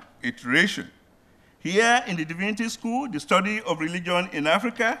and iteration. Here in the Divinity School, the study of religion in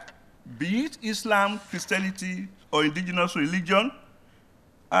Africa, be it Islam, Christianity, or indigenous religion,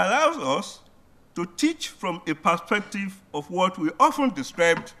 allows us to teach from a perspective of what we often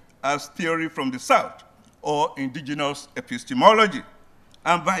described as theory from the South, or indigenous epistemology.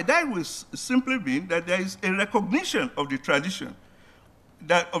 And by that we simply mean that there is a recognition of the tradition,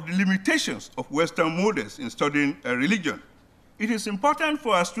 that of the limitations of Western models in studying a religion. It is important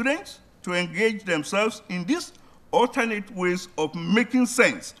for our students to engage themselves in these alternate ways of making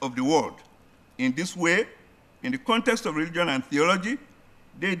sense of the world. In this way, in the context of religion and theology,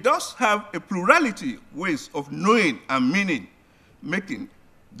 they thus have a plurality ways of knowing and meaning making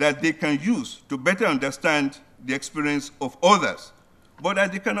that they can use to better understand the experience of others, but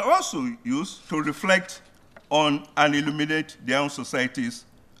that they can also use to reflect on and illuminate their own societies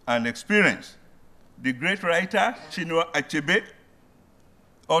and experience. The great writer, Chinua Achebe,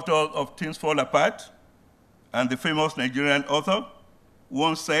 author of Things Fall Apart, and the famous Nigerian author,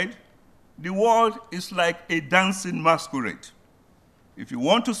 once said, "The world is like a dancing masquerade. If you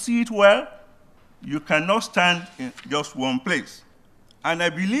want to see it well, you cannot stand in just one place." And I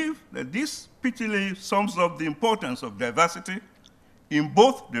believe that this prettily sums up the importance of diversity in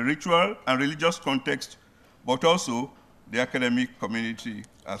both the ritual and religious context, but also the academic community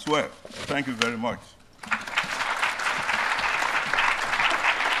as well. Thank you very much.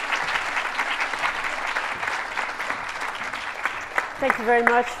 Thank you very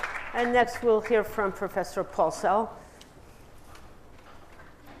much. And next we'll hear from Professor Paul Sell.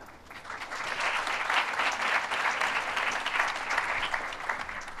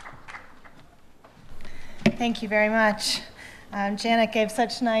 Thank you very much. Janet gave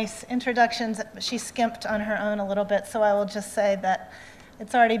such nice introductions. She skimped on her own a little bit, so I will just say that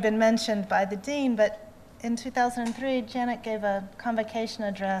it's already been mentioned by the dean, but in 2003, Janet gave a convocation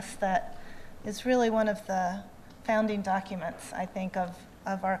address that is really one of the founding documents, I think, of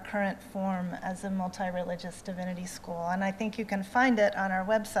of our current form as a multi-religious divinity school. And I think you can find it on our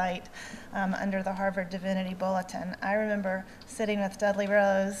website under the Harvard Divinity Bulletin. I remember sitting with Dudley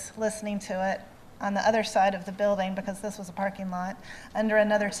Rose, listening to it on the other side of the building, because this was a parking lot, under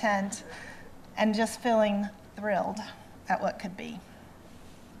another tent, and just feeling thrilled at what could be.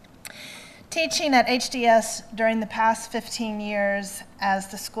 Teaching at HDS during the past 15 years, as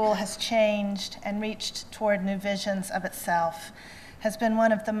the school has changed and reached toward new visions of itself, has been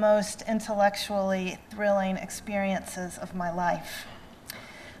one of the most intellectually thrilling experiences of my life.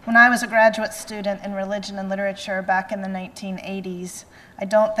 When I was a graduate student in religion and literature back in the 1980s, I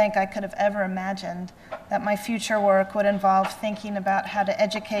don't think I could have ever imagined that my future work would involve thinking about how to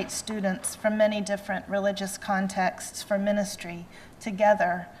educate students from many different religious contexts for ministry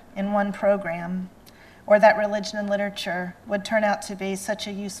together in one program, or that religion and literature would turn out to be such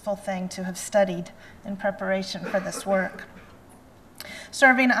a useful thing to have studied in preparation for this work.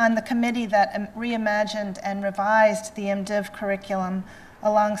 Serving on the committee that reimagined and revised the MDiv curriculum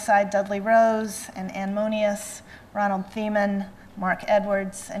alongside Dudley Rose and Ann Monius, Ronald Thiemann, Mark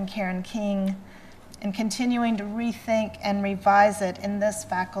Edwards, and Karen King, and continuing to rethink and revise it in this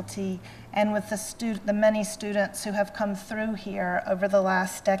faculty and with the many students who have come through here over the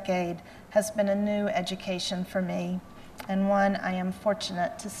last decade has been a new education for me, and one I am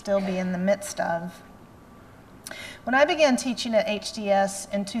fortunate to still be in the midst of. When I began teaching at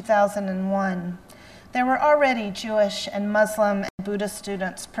HDS in 2001, there were already Jewish and Muslim and Buddhist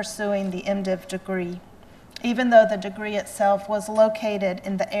students pursuing the MDiv degree, even though the degree itself was located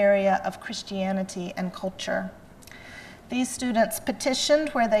in the area of Christianity and culture. These students petitioned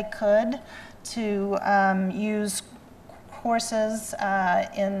where they could to use courses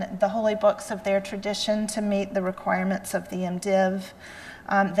in the holy books of their tradition to meet the requirements of the MDiv.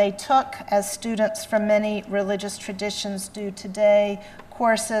 They took, as students from many religious traditions do today,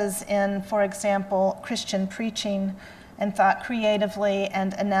 courses in, for example, Christian preaching, and thought creatively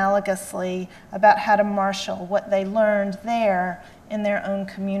and analogously about how to marshal what they learned there in their own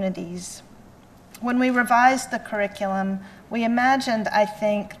communities. When we revised the curriculum, we imagined, I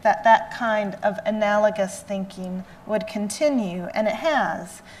think, that that kind of analogous thinking would continue, and it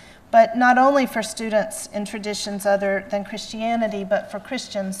has, but not only for students in traditions other than Christianity, but for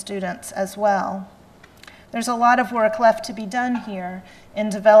Christian students as well. There's a lot of work left to be done here in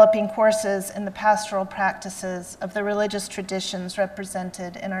developing courses in the pastoral practices of the religious traditions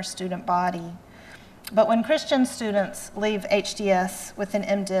represented in our student body. But when Christian students leave HDS with an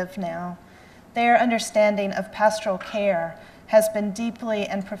MDiv now, their understanding of pastoral care has been deeply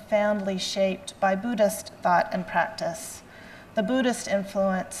and profoundly shaped by Buddhist thought and practice. The Buddhist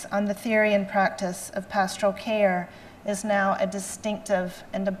influence on the theory and practice of pastoral care is now a distinctive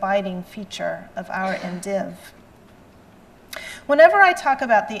and abiding feature of our MDiv. Whenever I talk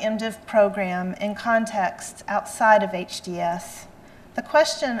about the MDiv program in contexts outside of HDS, the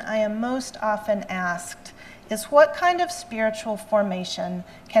question I am most often asked is, what kind of spiritual formation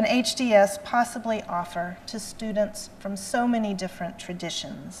can HDS possibly offer to students from so many different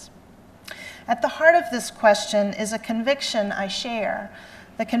traditions? At the heart of this question is a conviction I share,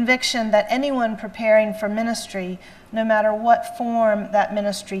 the conviction that anyone preparing for ministry, no matter what form that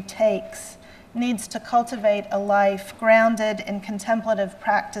ministry takes, needs to cultivate a life grounded in contemplative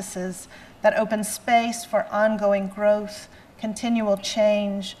practices that open space for ongoing growth, continual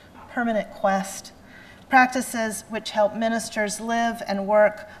change, permanent quest, practices which help ministers live and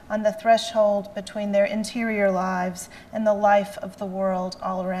work on the threshold between their interior lives and the life of the world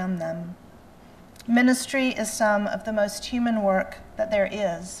all around them. Ministry is some of the most human work that there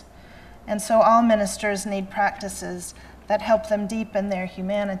is, and so all ministers need practices that help them deepen their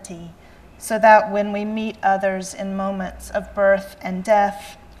humanity, so that when we meet others in moments of birth and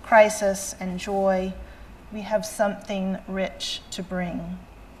death, crisis and joy, we have something rich to bring.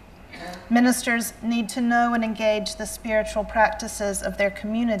 Ministers need to know and engage the spiritual practices of their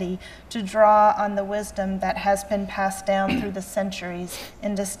community to draw on the wisdom that has been passed down through the centuries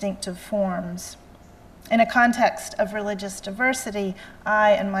in distinctive forms. In a context of religious diversity,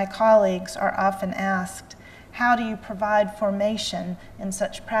 I and my colleagues are often asked, how do you provide formation in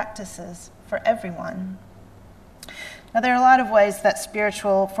such practices for everyone? Now, there are a lot of ways that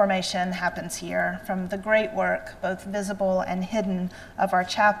spiritual formation happens here, from the great work, both visible and hidden, of our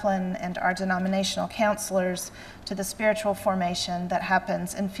chaplain and our denominational counselors, to the spiritual formation that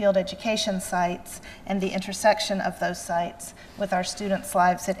happens in field education sites and the intersection of those sites with our students'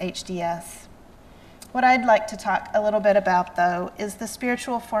 lives at HDS. What I'd like to talk a little bit about, though, is the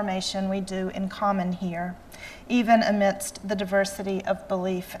spiritual formation we do in common here, even amidst the diversity of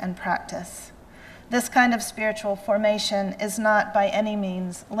belief and practice. This kind of spiritual formation is not by any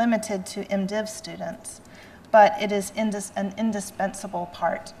means limited to MDiv students, but it is an indispensable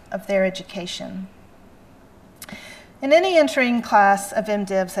part of their education. In any entering class of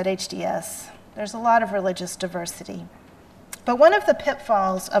MDivs at HDS, there's a lot of religious diversity. But one of the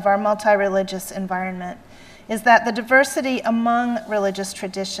pitfalls of our multi-religious environment is that the diversity among religious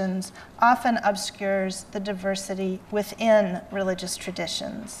traditions often obscures the diversity within religious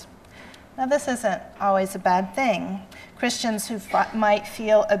traditions. Now, this isn't always a bad thing. Christians who might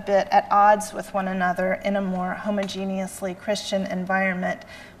feel a bit at odds with one another in a more homogeneously Christian environment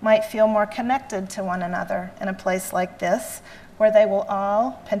might feel more connected to one another in a place like this, where they will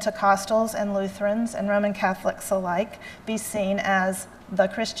all, Pentecostals and Lutherans and Roman Catholics alike, be seen as the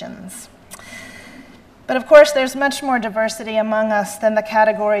Christians. But of course, there's much more diversity among us than the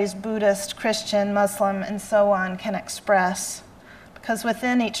categories Buddhist, Christian, Muslim, and so on can express, because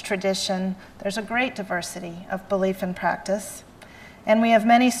within each tradition, there's a great diversity of belief and practice, and we have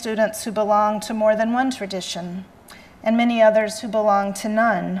many students who belong to more than one tradition, and many others who belong to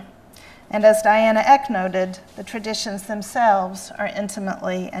none. And as Diana Eck noted, the traditions themselves are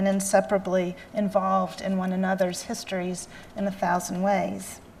intimately and inseparably involved in one another's histories in 1,000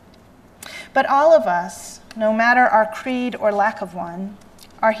 ways. But all of us, no matter our creed or lack of one,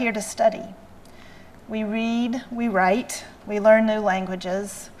 are here to study. We read, we write, we learn new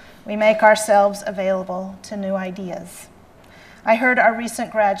languages, we make ourselves available to new ideas. I heard our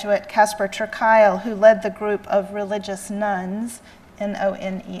recent graduate, Casper ter Kuile, who led the group of religious nuns,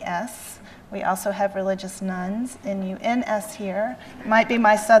 N-O-N-E-S. We also have religious nuns, N-U-N-S here. It might be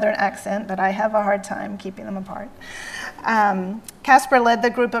my southern accent, but I have a hard time keeping them apart. Casper led the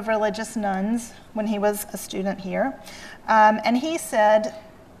group of religious nuns when he was a student here. And he said,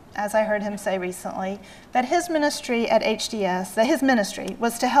 as I heard him say recently, that his ministry at HDS, that his ministry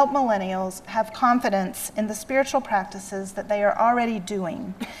was to help millennials have confidence in the spiritual practices that they are already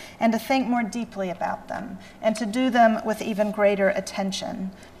doing, and to think more deeply about them, and to do them with even greater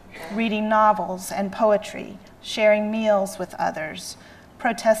attention, reading novels and poetry, sharing meals with others,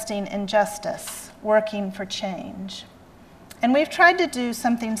 protesting injustice, working for change. And we've tried to do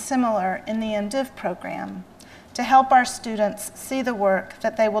something similar in the MDiv program, to help our students see the work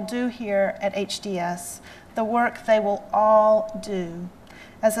that they will do here at HDS, the work they will all do,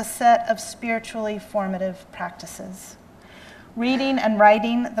 as a set of spiritually formative practices. Reading and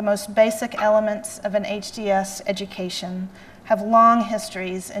writing, the most basic elements of an HDS education, have long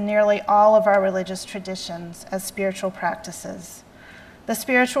histories in nearly all of our religious traditions as spiritual practices. The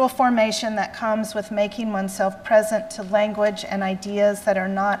spiritual formation that comes with making oneself present to language and ideas that are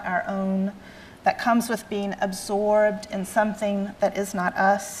not our own, that comes with being absorbed in something that is not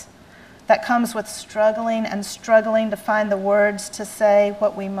us, that comes with struggling to find the words to say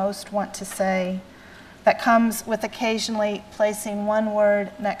what we most want to say, that comes with occasionally placing one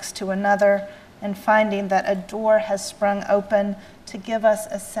word next to another and finding that a door has sprung open to give us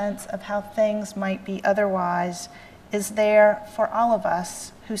a sense of how things might be otherwise, is there for all of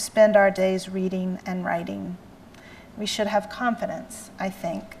us who spend our days reading and writing. We should have confidence, I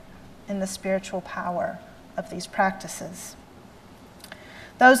think, in the spiritual power of these practices.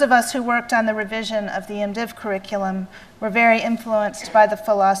 Those of us who worked on the revision of the MDiv curriculum were very influenced by the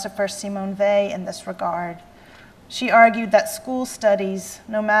philosopher Simone Weil in this regard. She argued that school studies,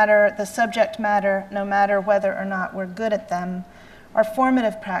 no matter the subject matter, no matter whether or not we're good at them, are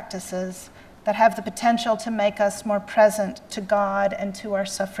formative practices that have the potential to make us more present to God and to our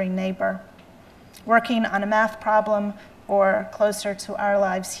suffering neighbor. Working on a math problem, or closer to our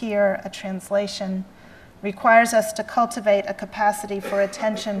lives here, a translation, requires us to cultivate a capacity for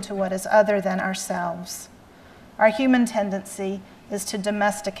attention to what is other than ourselves. Our human tendency is to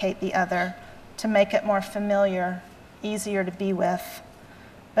domesticate the other, to make it more familiar, easier to be with.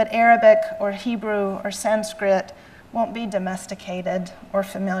 But Arabic or Hebrew or Sanskrit won't be domesticated or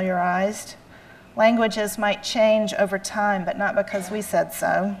familiarized. Languages might change over time, but not because we said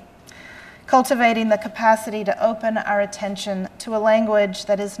so. Cultivating the capacity to open our attention to a language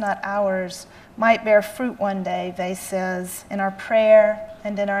that is not ours might bear fruit one day, Weil says, in our prayer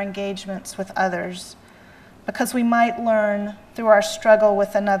and in our engagements with others, because we might learn through our struggle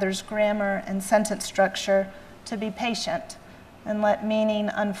with another's grammar and sentence structure to be patient and let meaning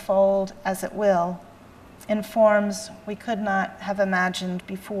unfold as it will, in forms we could not have imagined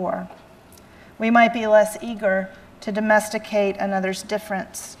before. We might be less eager to domesticate another's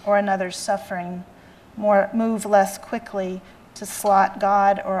difference or another's suffering, move less quickly to slot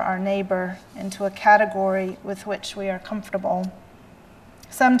God or our neighbor into a category with which we are comfortable.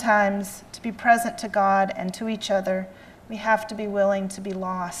 Sometimes, to be present to God and to each other, we have to be willing to be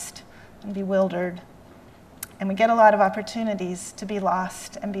lost, and bewildered. And we get a lot of opportunities to be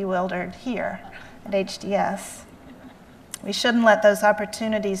lost and bewildered here at HDS. We shouldn't let those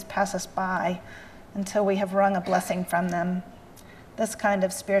opportunities pass us by until we have wrung a blessing from them. This kind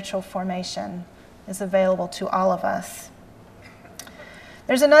of spiritual formation is available to all of us.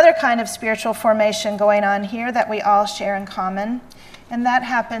 There's another kind of spiritual formation going on here that we all share in common, and that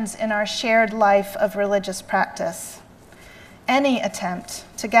happens in our shared life of religious practice. Any attempt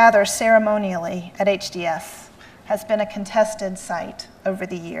to gather ceremonially at HDS has been a contested site over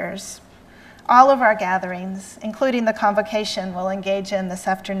the years. All of our gatherings, including the convocation we'll engage in this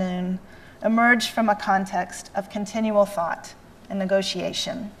afternoon, emerge from a context of continual thought and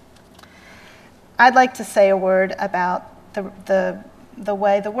negotiation. I'd like to say a word about the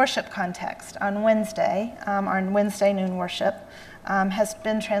way the worship context on Wednesday, our Wednesday noon worship, has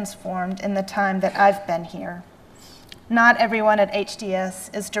been transformed in the time that I've been here. Not everyone at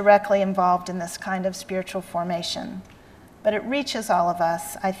HDS is directly involved in this kind of spiritual formation, but it reaches all of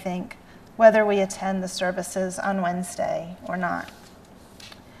us, I think, whether we attend the services on Wednesday or not.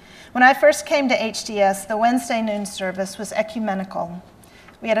 When I first came to HDS, the Wednesday noon service was ecumenical.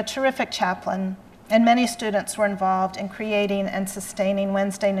 We had a terrific chaplain, and many students were involved in creating and sustaining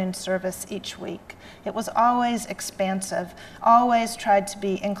Wednesday noon service each week. It was always expansive, always tried to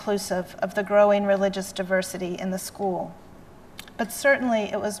be inclusive of the growing religious diversity in the school. But certainly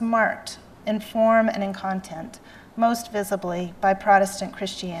it was marked in form and in content, most visibly by Protestant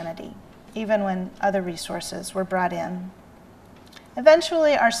Christianity, even when other resources were brought in.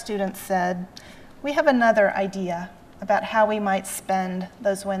 Eventually, our students said, "We have another idea about how we might spend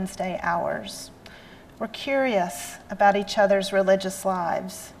those Wednesday hours. We're curious about each other's religious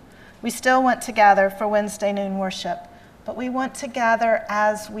lives. We still want to gather for Wednesday noon worship, but we want to gather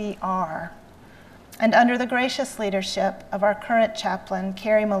as we are." And under the gracious leadership of our current chaplain,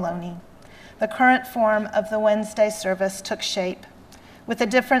 Carrie Maloney, the current form of the Wednesday service took shape, with a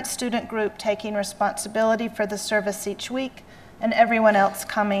different student group taking responsibility for the service each week, and everyone else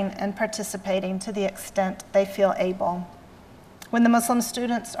coming and participating to the extent they feel able. When the Muslim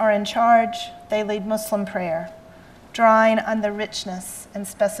students are in charge, they lead Muslim prayer, drawing on the richness and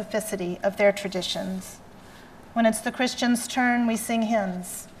specificity of their traditions. When it's the Christians' turn, we sing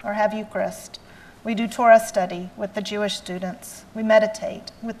hymns or have Eucharist. We do Torah study with the Jewish students. We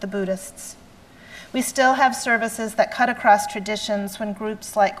meditate with the Buddhists. We still have services that cut across traditions when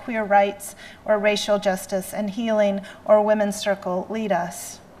groups like Queer Rights or Racial Justice and Healing or Women's Circle lead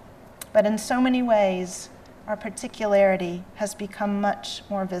us. But in so many ways, our particularity has become much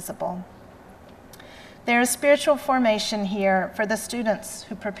more visible. There is spiritual formation here for the students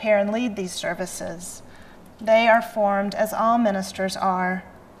who prepare and lead these services. They are formed, as all ministers are,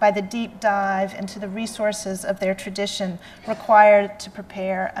 by the deep dive into the resources of their tradition required to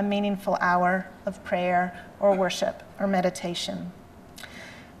prepare a meaningful hour of prayer or worship or meditation.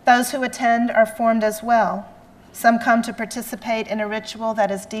 Those who attend are formed as well. Some come to participate in a ritual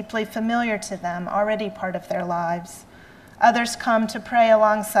that is deeply familiar to them, already part of their lives. Others come to pray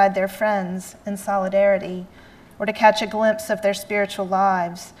alongside their friends in solidarity, or to catch a glimpse of their spiritual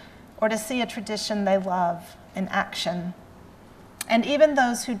lives, or to see a tradition they love in action. And even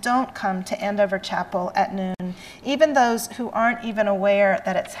those who don't come to Andover Chapel at noon, even those who aren't even aware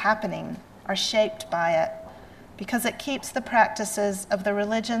that it's happening, are shaped by it, because it keeps the practices of the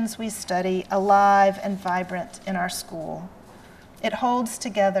religions we study alive and vibrant in our school. It holds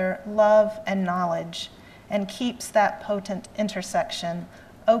together love and knowledge and keeps that potent intersection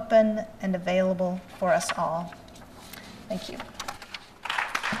open and available for us all. Thank you.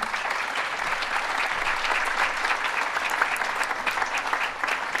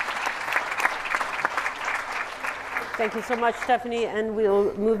 Thank you so much, Stephanie. And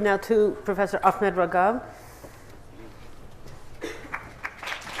we'll move now to Professor Ahmed Ragab.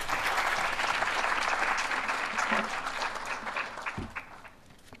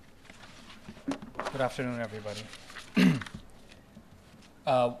 Good afternoon, everybody.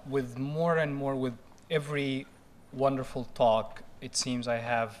 With more and more, with every wonderful talk, it seems I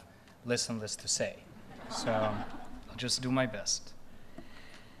have less and less to say. So I'll just do my best.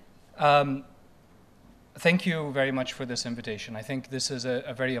 Thank you very much for this invitation. I think this is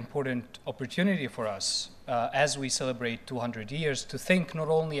a very important opportunity for us as we celebrate 200 years to think not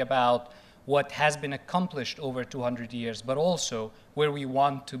only about what has been accomplished over 200 years, but also where we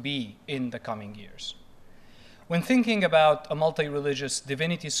want to be in the coming years. When thinking about a multi-religious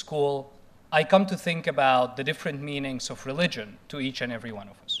divinity school, I come to think about the different meanings of religion to each and every one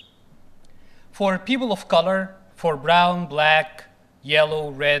of us. For people of color, for brown, black, yellow,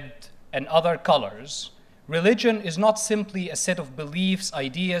 red, and other colors, religion is not simply a set of beliefs,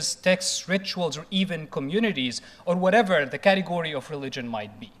 ideas, texts, rituals, or even communities, or whatever the category of religion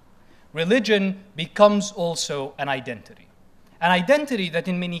might be. Religion becomes also an identity that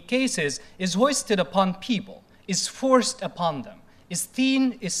in many cases is hoisted upon people, is forced upon them, is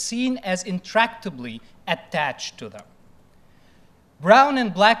seen as intractably attached to them. Brown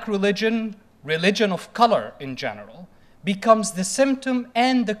and black religion, religion of color in general, becomes the symptom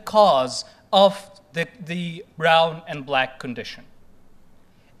and the cause of the brown and black condition.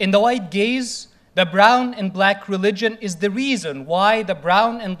 In the white gaze, the brown and black religion is the reason why the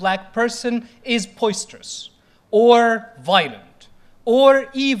brown and black person is boisterous, or violent, or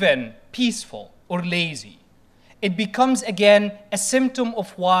even peaceful or lazy. It becomes again a symptom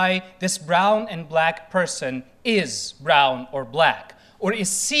of why this brown and black person is brown or black, or is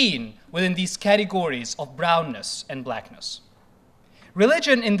seen within these categories of brownness and blackness.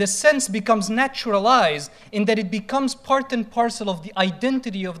 Religion, in this sense, becomes naturalized in that it becomes part and parcel of the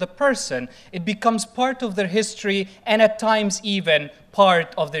identity of the person. It becomes part of their history and at times even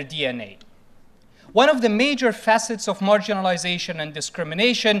part of their DNA. One of the major facets of marginalization and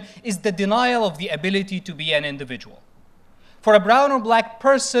discrimination is the denial of the ability to be an individual. For a brown or black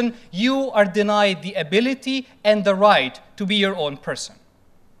person, you are denied the ability and the right to be your own person.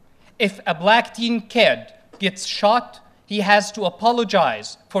 If a black teen kid gets shot, he has to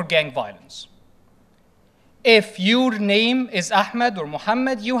apologize for gang violence. If your name is Ahmed or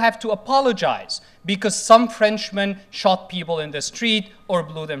Muhammad, you have to apologize because some Frenchmen shot people in the street or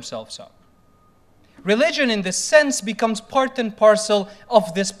blew themselves up. Religion, in this sense, becomes part and parcel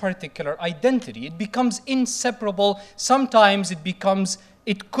of this particular identity. It becomes inseparable. Sometimes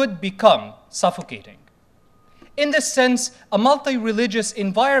it could become suffocating. In this sense, a multi-religious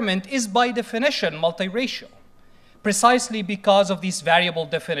environment is by definition multiracial, precisely because of these variable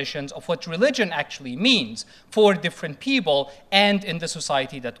definitions of what religion actually means for different people and in the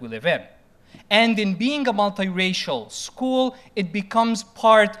society that we live in. And in being a multiracial school, it becomes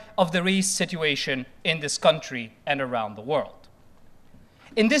part of the race situation in this country and around the world.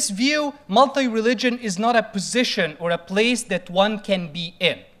 In this view, multi-religion is not a position or a place that one can be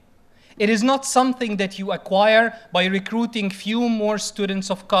in. It is not something that you acquire by recruiting few more students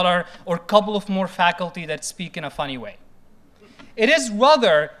of color or a couple of more faculty that speak in a funny way. It is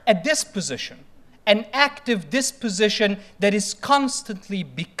rather a disposition, an active disposition that is constantly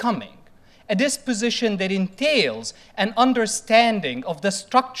becoming, a disposition that entails an understanding of the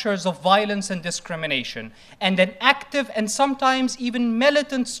structures of violence and discrimination, and an active and sometimes even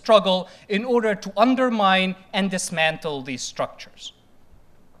militant struggle in order to undermine and dismantle these structures.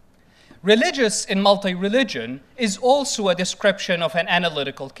 Religious in multi-religion is also a description of an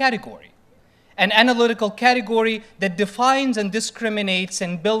analytical category that defines and discriminates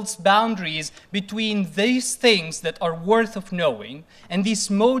and builds boundaries between these things that are worth of knowing and these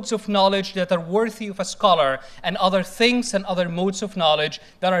modes of knowledge that are worthy of a scholar and other things and other modes of knowledge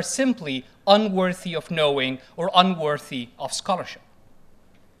that are simply unworthy of knowing or unworthy of scholarship.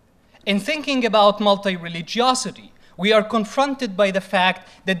 In thinking about multi-religiosity, we are confronted by the fact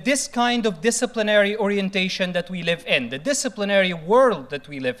that this kind of disciplinary orientation that we live in, the disciplinary world that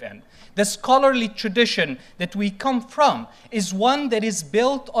we live in, the scholarly tradition that we come from, is one that is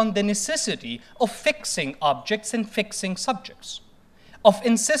built on the necessity of fixing objects and fixing subjects, of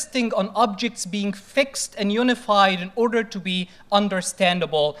insisting on objects being fixed and unified in order to be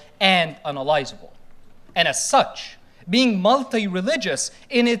understandable and analyzable. And as such, being multi-religious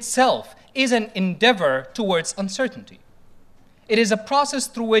in itself is an endeavor towards uncertainty. It is a process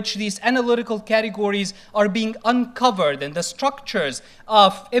through which these analytical categories are being uncovered and the structures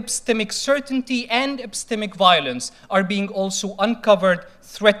of epistemic certainty and epistemic violence are being also uncovered,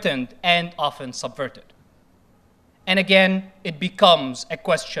 threatened, and often subverted. And again, it becomes a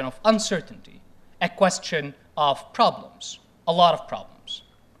question of uncertainty, a question of problems, a lot of problems.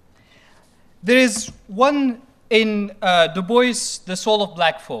 There is one in Du Bois' The Soul of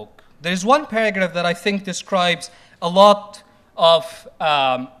Black Folk. There is one paragraph that I think describes a lot of,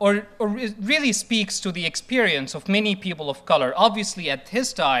 or it really speaks to the experience of many people of color, obviously at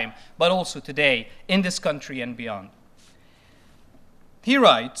his time, but also today in this country and beyond. He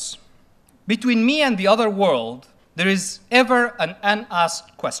writes, "Between me and the other world, there is ever an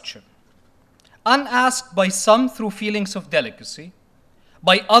unasked question. Unasked by some through feelings of delicacy,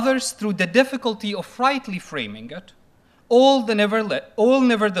 by others through the difficulty of rightly framing it, all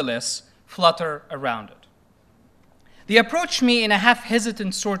nevertheless flutter around it. They approach me in a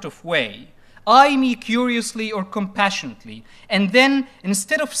half-hesitant sort of way, eye me curiously or compassionately, and then,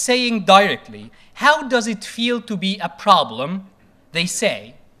 instead of saying directly, 'How does it feel to be a problem?' they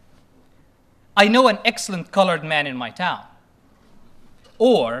say, I know an excellent colored man in my town.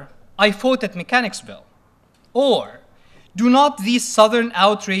 Or, I fought at Mechanicsville. Or, do not these southern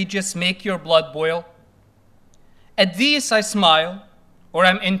outrages make your blood boil? At these I smile, or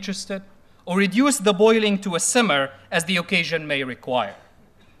am interested, or reduce the boiling to a simmer as the occasion may require.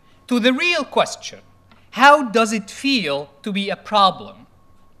 To the real question, how does it feel to be a problem?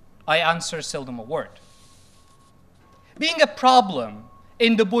 I answer seldom a word. Being a problem,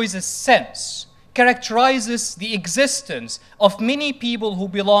 in Du Bois's sense, characterizes the existence of many people who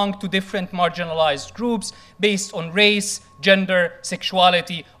belong to different marginalized groups based on race, gender,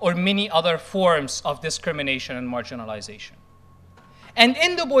 sexuality, or many other forms of discrimination and marginalization. And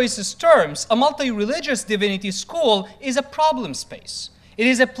in Du Bois's terms, a multi-religious divinity school is a problem space. It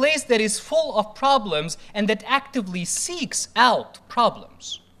is a place that is full of problems and that actively seeks out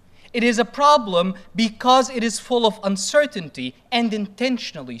problems. It is a problem because it is full of uncertainty, and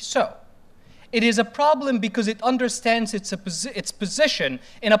intentionally so. It is a problem because it understands its position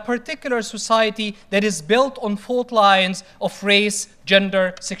in a particular society that is built on fault lines of race,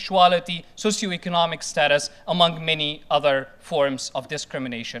 gender, sexuality, socioeconomic status, among many other forms of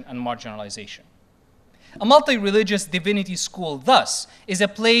discrimination and marginalization. A multi-religious divinity school, thus, is a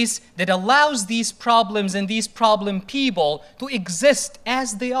place that allows these problems and these problem people to exist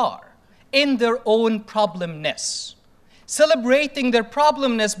as they are, in their own problemness, celebrating their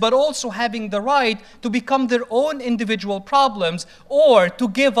problemness, but also having the right to become their own individual problems or to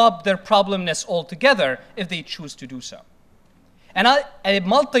give up their problemness altogether if they choose to do so. And a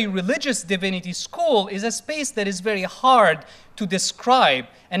multi-religious divinity school is a space that is very hard to describe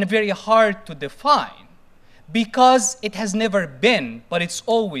and very hard to define, because it has never been, but it's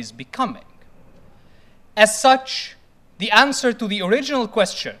always becoming. As such, the answer to the original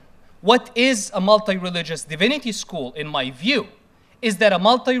question, what is a multi-religious divinity school, in my view, is that a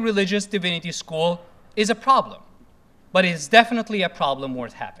multi-religious divinity school is a problem, but it is definitely a problem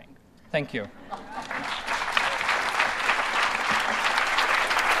worth having. Thank you.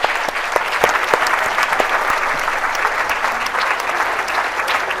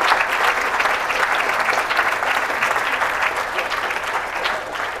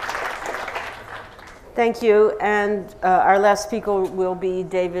 Thank you. And our last speaker will be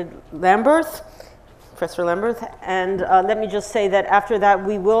David Lamberth, Professor Lamberth. And let me just say that after that,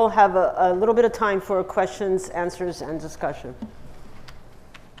 we will have a little bit of time for questions, answers, and discussion.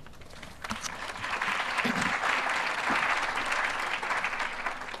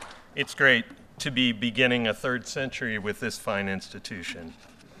 It's great to be beginning a third century with this fine institution.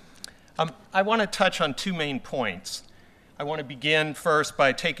 I want to touch on two main points. I want to begin first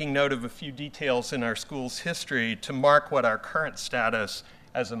by taking note of a few details in our school's history to mark what our current status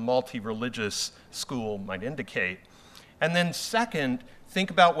as a multi-religious school might indicate. And then second, think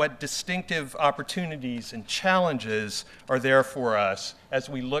about what distinctive opportunities and challenges are there for us as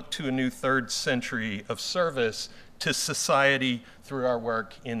we look to a new third century of service to society through our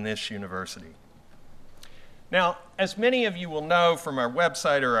work in this university. Now, as many of you will know from our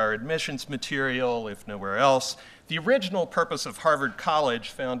website or our admissions material, if nowhere else, the original purpose of Harvard College,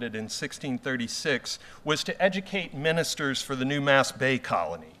 founded in 1636, was to educate ministers for the new Mass Bay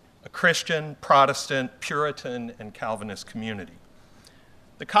Colony, a Christian, Protestant, Puritan, and Calvinist community.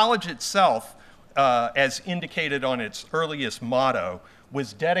 The college itself, as indicated on its earliest motto,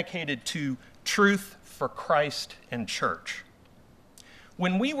 was dedicated to truth for Christ and church.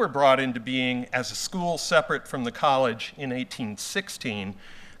 When we were brought into being as a school separate from the college in 1816,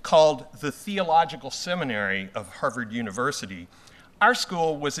 called the Theological Seminary of Harvard University, our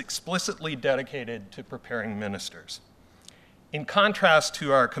school was explicitly dedicated to preparing ministers. In contrast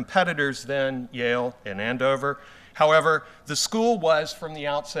to our competitors then, Yale and Andover, however, the school was from the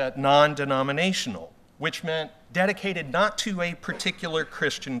outset non-denominational, which meant dedicated not to a particular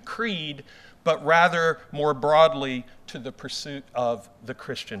Christian creed, but rather more broadly to the pursuit of the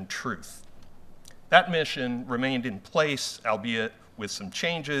Christian truth. That mission remained in place, albeit with some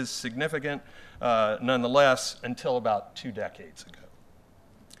changes, significant nonetheless, until about 2 decades ago.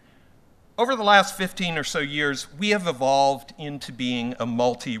 Over the last 15 or so years, we have evolved into being a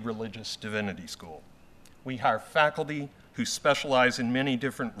multi-religious divinity school. We hire faculty who specialize in many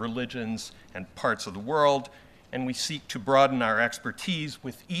different religions and parts of the world, and we seek to broaden our expertise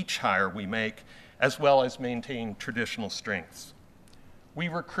with each hire we make, as well as maintain traditional strengths. We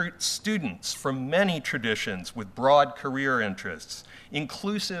recruit students from many traditions with broad career interests,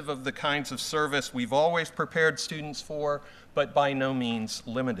 inclusive of the kinds of service we've always prepared students for, but by no means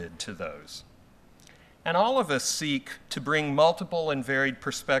limited to those. And all of us seek to bring multiple and varied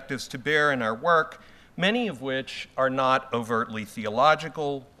perspectives to bear in our work, many of which are not overtly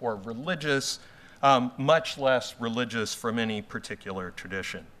theological or religious, much less religious from any particular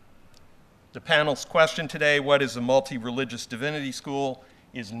tradition. The panel's question today, what is a multi-religious divinity school,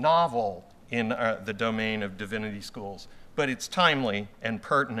 is novel in the domain of divinity schools, but it's timely and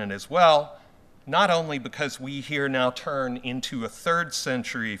pertinent as well, not only because we here now turn into a 3rd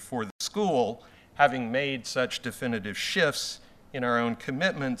century for the school, having made such definitive shifts in our own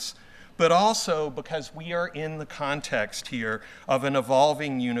commitments, but also because we are in the context here of an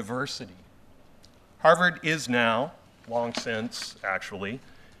evolving university. Harvard is now, long since actually,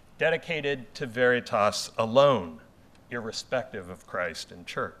 dedicated to Veritas alone, irrespective of Christ and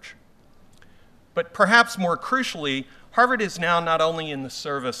church. But perhaps more crucially, Harvard is now not only in the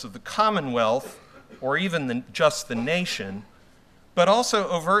service of the Commonwealth, or even just the nation, but also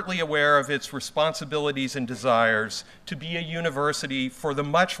overtly aware of its responsibilities and desires to be a university for the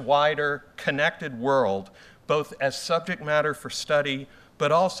much wider, connected world, both as subject matter for study,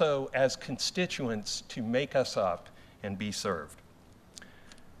 but also as constituents to make us up and be served.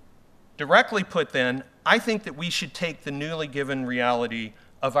 Directly put then, I think that we should take the newly given reality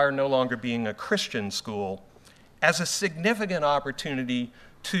of our no longer being a Christian school as a significant opportunity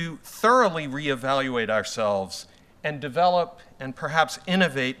to thoroughly reevaluate ourselves and develop and perhaps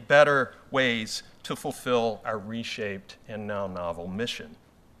innovate better ways to fulfill our reshaped and now novel mission.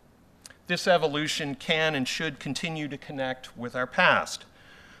 This evolution can and should continue to connect with our past,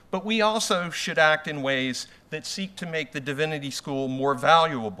 but we also should act in ways that seek to make the Divinity School more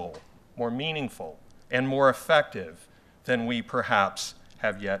valuable, more meaningful, and more effective than we perhaps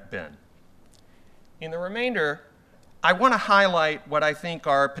have yet been. In the remainder, I want to highlight what I think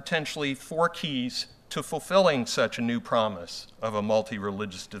are potentially 4 keys to fulfilling such a new promise of a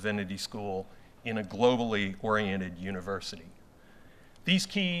multi-religious divinity school in a globally oriented university. These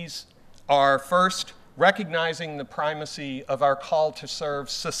keys are, first, recognizing the primacy of our call to serve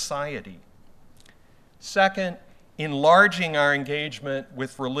society. Second, enlarging our engagement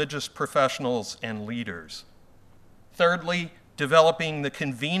with religious professionals and leaders. Thirdly, developing the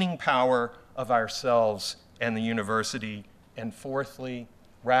convening power of ourselves and the university. And fourthly,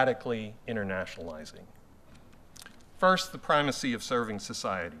 radically internationalizing. First, the primacy of serving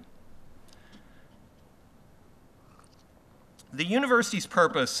society. The university's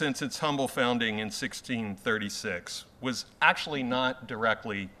purpose since its humble founding in 1636 was actually not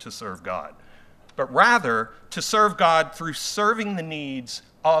directly to serve God, but rather to serve God through serving the needs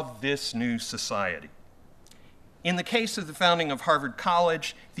of this new society. In the case of the founding of Harvard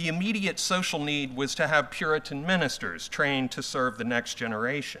College, the immediate social need was to have Puritan ministers trained to serve the next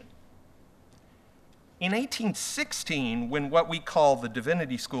generation. In 1816, when what we call the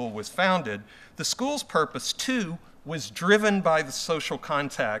Divinity School was founded, the school's purpose, too, was driven by the social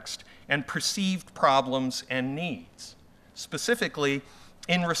context and perceived problems and needs. Specifically,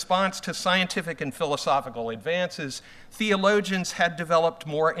 in response to scientific and philosophical advances, theologians had developed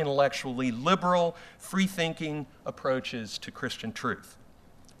more intellectually liberal, free-thinking approaches to Christian truth.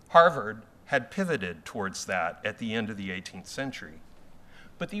 Harvard had pivoted towards that at the end of the 18th century.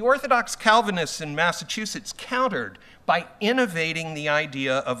 But the Orthodox Calvinists in Massachusetts countered by innovating the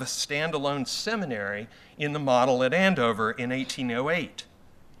idea of a standalone seminary in the model at Andover in 1808.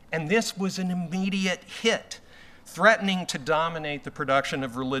 And this was an immediate hit, threatening to dominate the production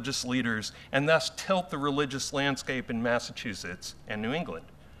of religious leaders and thus tilt the religious landscape in Massachusetts and New England.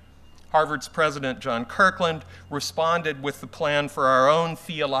 Harvard's president, John Kirkland, responded with the plan for our own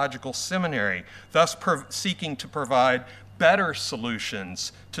theological seminary, thus seeking to provide better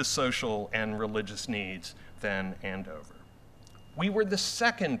solutions to social and religious needs than Andover. We were the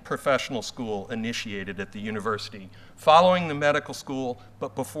second professional school initiated at the university, following the medical school,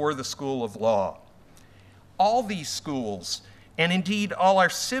 but before the School of Law. All these schools, and indeed all our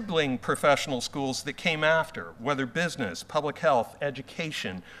sibling professional schools that came after, whether business, public health,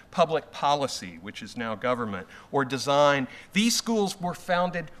 education, public policy, which is now government, or design, these schools were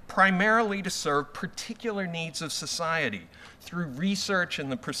founded primarily to serve particular needs of society through research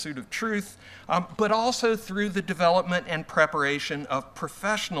and the pursuit of truth, but also through the development and preparation of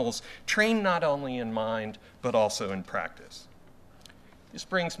professionals trained not only in mind, but also in practice. This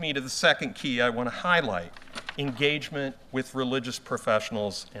brings me to the second key I want to highlight: engagement with religious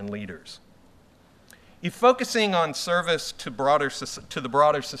professionals and leaders. If focusing on service to the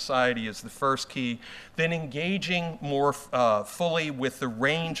broader society is the first key, then engaging more fully with the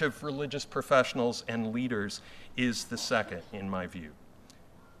range of religious professionals and leaders is the second, in my view.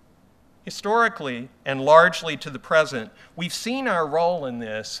 Historically, and largely to the present, we've seen our role in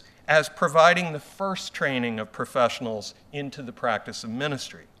this as providing the first training of professionals into the practice of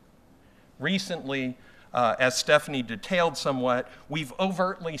ministry. Recently, as Stephanie detailed somewhat, we've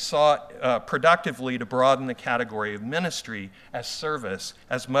overtly sought productively to broaden the category of ministry as service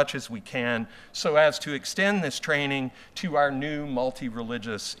as much as we can, so as to extend this training to our new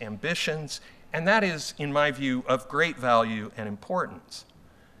multi-religious ambitions, and that is, in my view, of great value and importance.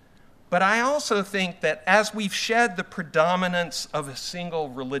 But I also think that as we've shed the predominance of a single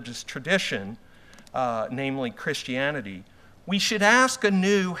religious tradition, namely Christianity, we should ask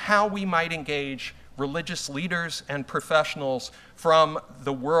anew how we might engage religious leaders and professionals from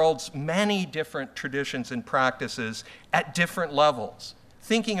the world's many different traditions and practices at different levels,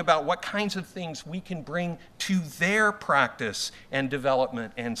 thinking about what kinds of things we can bring to their practice and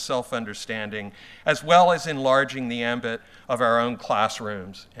development and self-understanding, as well as enlarging the ambit of our own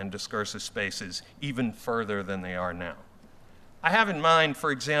classrooms and discursive spaces even further than they are now. I have in mind,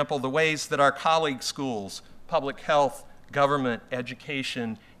 for example, the ways that our colleague schools, public health, government,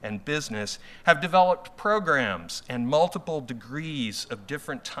 education, and business have developed programs and multiple degrees of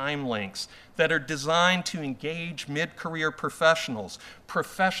different time lengths that are designed to engage mid-career professionals,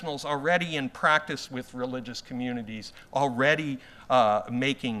 professionals already in practice with religious communities, already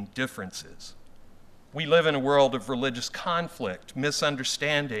making differences. We live in a world of religious conflict,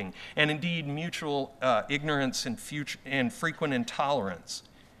 misunderstanding, and indeed mutual ignorance and frequent intolerance.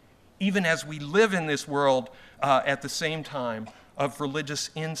 Even as we live in this world at the same time of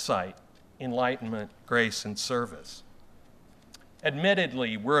religious insight, enlightenment, grace, and service.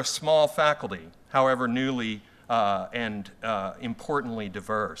 Admittedly, we're a small faculty, however newly and importantly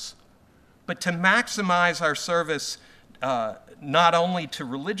diverse. But to maximize our service not only to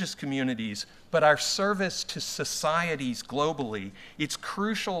religious communities, but our service to societies globally, it's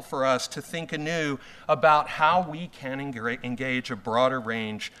crucial for us to think anew about how we can engage a broader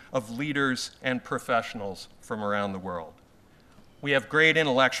range of leaders and professionals from around the world. We have great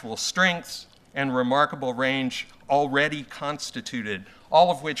intellectual strengths and remarkable range already constituted, all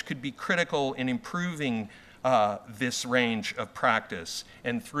of which could be critical in improving this range of practice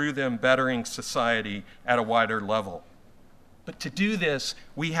and through them bettering society at a wider level. But to do this,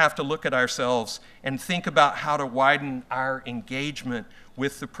 we have to look at ourselves and think about how to widen our engagement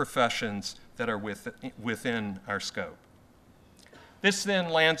with the professions that are within our scope. This then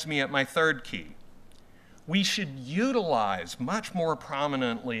lands me at my third key. We should utilize much more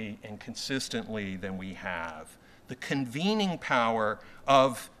prominently and consistently than we have the convening power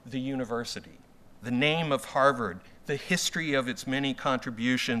of the university, the name of Harvard, the history of its many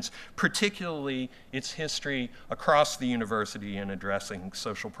contributions, particularly its history across the university in addressing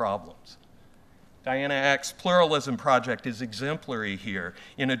social problems. Diana Eck's Pluralism Project is exemplary here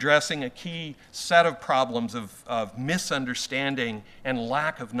in addressing a key set of problems of misunderstanding and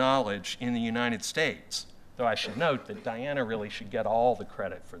lack of knowledge in the United States. Though I should note that Diana really should get all the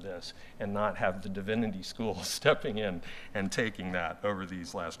credit for this and not have the Divinity School stepping in and taking that over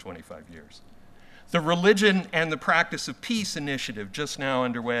these last 25 years. The Religion and the Practice of Peace initiative, just now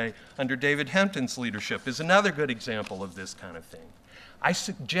underway under David Hempton's leadership, is another good example of this kind of thing. I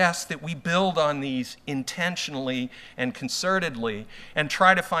suggest that we build on these intentionally and concertedly and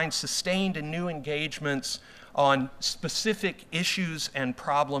try to find sustained and new engagements on specific issues and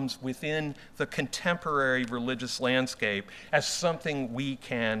problems within the contemporary religious landscape as something we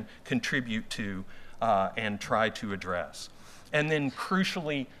can contribute to and try to address. And then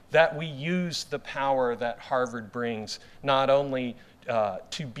crucially, that we use the power that Harvard brings not only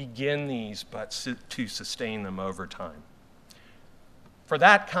to begin these, but to sustain them over time. For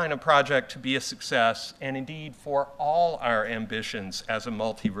that kind of project to be a success, and indeed for all our ambitions as a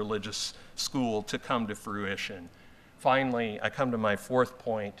multi-religious school to come to fruition, finally, I come to my fourth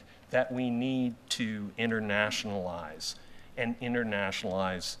point, that we need to internationalize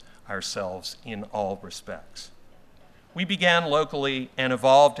ourselves in all respects. We began locally and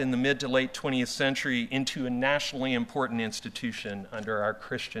evolved in the mid to late 20th century into a nationally important institution under our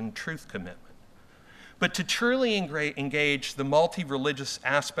Christian truth commitment. But to truly engage the multi-religious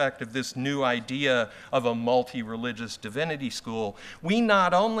aspect of this new idea of a multi-religious divinity school, we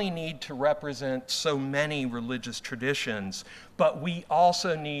not only need to represent so many religious traditions, but we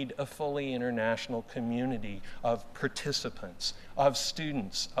also need a fully international community of participants, of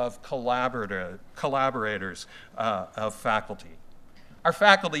students, of collaborators, of faculty. Our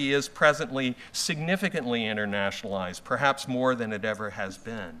faculty is presently significantly internationalized, perhaps more than it ever has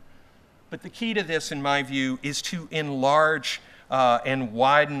been. But the key to this, in my view, is to enlarge and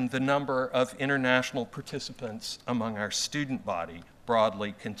widen the number of international participants among our student body,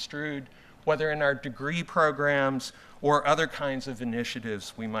 broadly construed, whether in our degree programs or other kinds of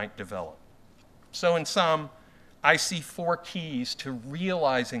initiatives we might develop. So in sum, I see 4 keys to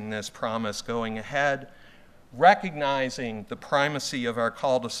realizing this promise going ahead: recognizing the primacy of our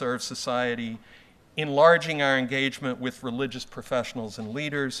call to serve society, enlarging our engagement with religious professionals and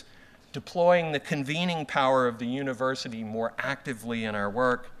leaders, deploying the convening power of the university more actively in our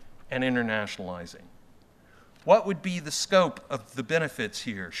work, and internationalizing. What would be the scope of the benefits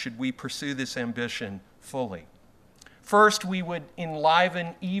here should we pursue this ambition fully? First, we would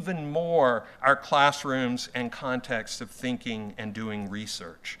enliven even more our classrooms and contexts of thinking and doing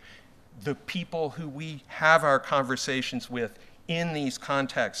research. The people who we have our conversations with in these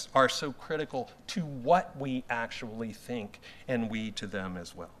contexts are so critical to what we actually think, and we to them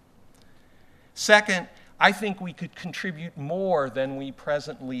as well. Second, I think we could contribute more than we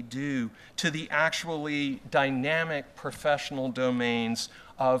presently do to the actually dynamic professional domains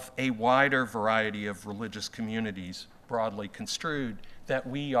of a wider variety of religious communities, broadly construed, that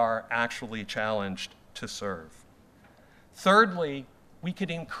we are actually challenged to serve. Thirdly, we could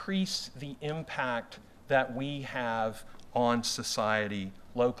increase the impact that we have on society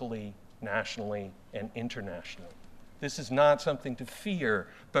locally, nationally, and internationally. This is not something to fear,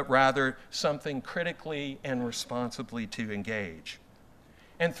 but rather something critically and responsibly to engage.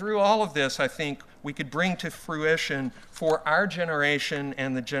 And through all of this, I think we could bring to fruition for our generation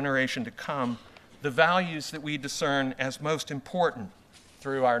and the generation to come the values that we discern as most important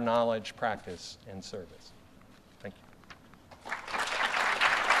through our knowledge, practice, and service. Thank you.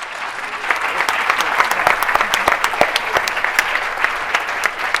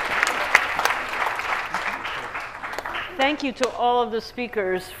 Thank you to all of the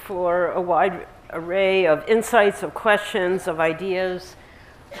speakers for a wide array of insights, of questions, of ideas.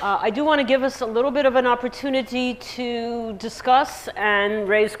 I do want to give us a little bit of an opportunity to discuss and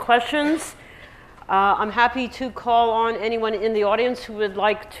raise questions. I'm happy to call on anyone in the audience who would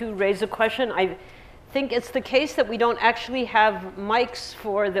like to raise a question. I think it's the case that we don't actually have mics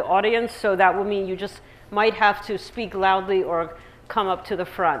for the audience, so that will mean you just might have to speak loudly or come up to the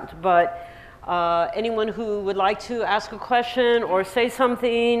front. But anyone who would like to ask a question or say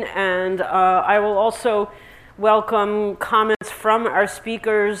something, and I will also welcome comments from our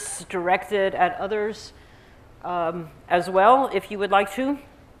speakers directed at others as well, if you would like to.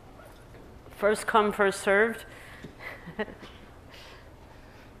 First come, first served.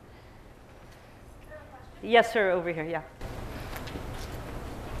 Yes, sir, over here, yeah.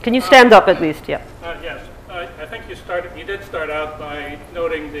 Can you stand up at least, yeah? Yes, I think you did start out by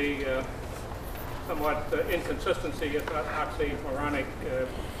noting the somewhat inconsistency, if not oxymoronic,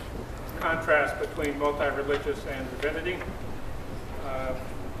 contrast between multi-religious and divinity.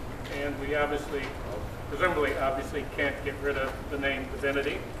 And we presumably can't get rid of the name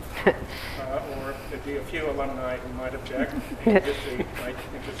divinity. Or there'd be a few alumni who might object, might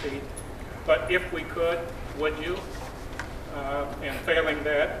intercede. But if we could, would you? And failing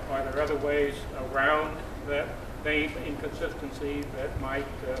that, are there other ways around that name inconsistency that might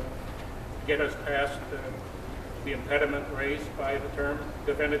get us past the impediment raised by the term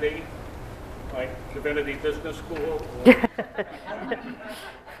divinity, like Divinity Business School?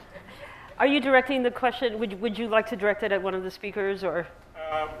 Are you directing the question? Would you like to direct it at one of the speakers, or?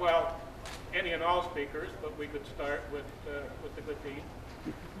 Well, any and all speakers, but we could start with the good dean.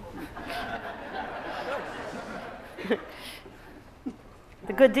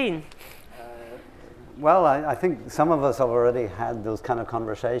 The good dean. Well, I think some of us have already had those kind of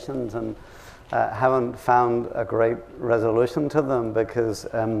conversations and haven't found a great resolution to them, because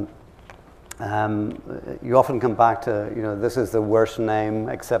you often come back to, this is the worst name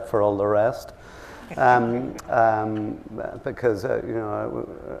except for all the rest. Because,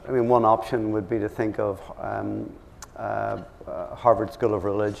 one option would be to think of Harvard School of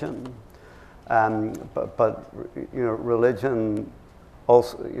Religion. But religion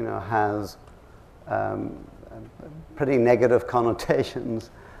also, has pretty negative connotations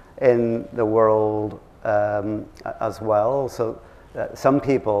in the world as well. So some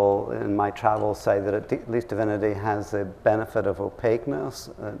people in my travels say that at least divinity has the benefit of opaqueness.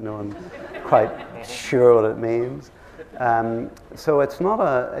 No one's quite sure what it means. So it's not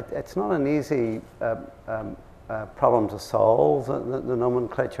an easy problem to solve, the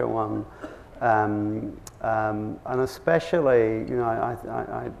nomenclature one. And especially,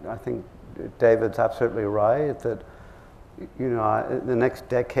 I think David's absolutely right that, the next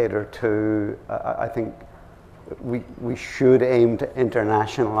decade or two, I think we should aim to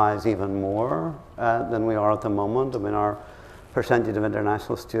internationalize even more than we are at the moment. I mean, our percentage of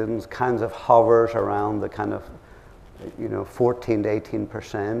international students kind of hovers around the kind of 14 to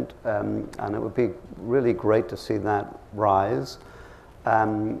 18%, and it would be really great to see that rise.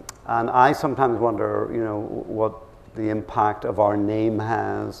 And I sometimes wonder, what the impact of our name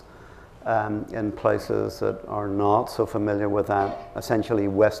has in places that are not so familiar with that essentially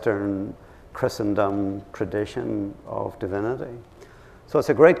Western Christendom tradition of divinity. So it's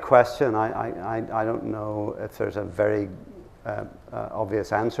a great question. I don't know if there's a very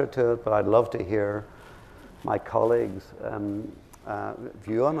obvious answer to it, but I'd love to hear my colleagues'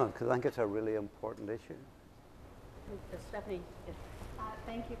 view on it, because I think it's a really important issue. Stephanie.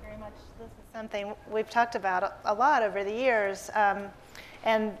 Thank you very much. This is something we've talked about a lot over the years.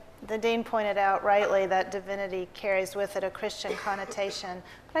 And the dean pointed out rightly that divinity carries with it a Christian connotation.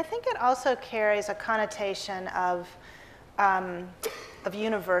 But I think it also carries a connotation of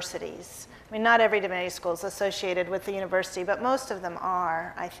universities. I mean, not every divinity school is associated with the university, but most of them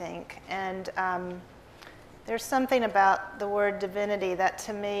are, I think. And there's something about the word divinity that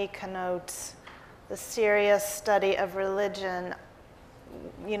to me connotes the serious study of religion,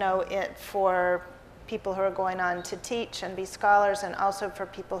 for people who are going on to teach and be scholars, and also for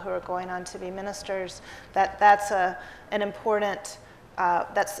people who are going on to be ministers. That's an important,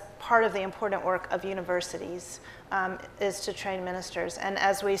 that's part of the important work of universities, is to train ministers. And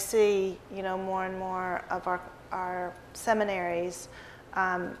as we see, more and more of our seminaries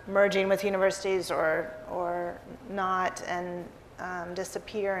merging with universities or not, and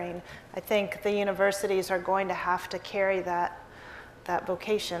disappearing, I think the universities are going to have to carry that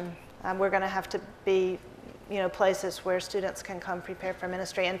vocation. We're going to have to be, places where students can come prepared for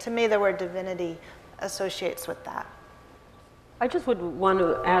ministry. And to me, the word divinity associates with that. I just would want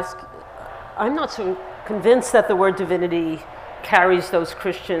to ask, I'm not so convinced that the word divinity carries those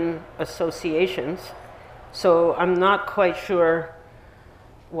Christian associations, so I'm not quite sure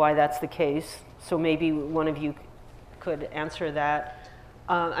why that's the case. So maybe one of you could answer that.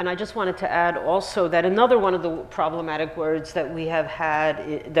 And I just wanted to add also that another one of the problematic words that we have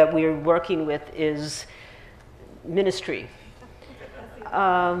had, that we're working with, is ministry.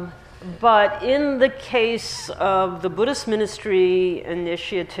 But in the case of the Buddhist Ministry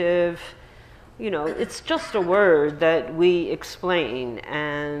Initiative, it's just a word that we explain,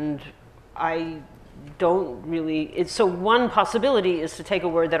 and I don't really, so one possibility is to take a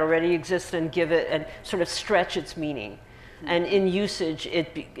word that already exists and give it and sort of stretch its meaning. And in usage,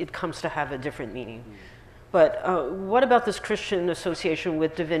 it comes to have a different meaning. But what about this Christian association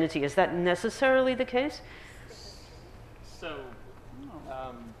with divinity? Is that necessarily the case? So,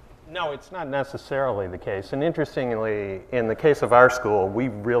 no, it's not necessarily the case. And interestingly, in the case of our school, we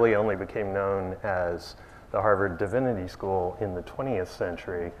really only became known as the Harvard Divinity School in the 20th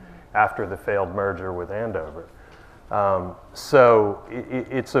century after the failed merger with Andover. So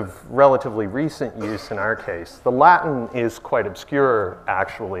it's of relatively recent use in our case. The Latin is quite obscure,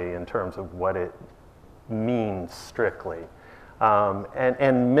 actually, in terms of what it means strictly.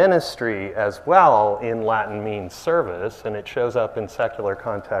 And ministry as well in Latin means service, and it shows up in secular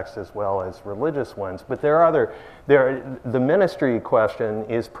contexts as well as religious ones. But the ministry question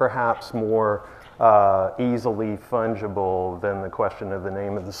is perhaps more easily fungible than the question of the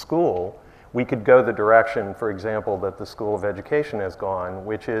name of the school. We could go the direction, for example, that the School of Education has gone,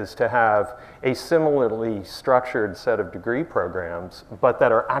 which is to have a similarly structured set of degree programs, but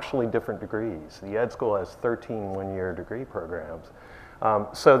that are actually different degrees. The Ed School has 13 one-year degree programs,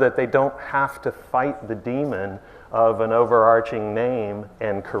 so that they don't have to fight the demon of an overarching name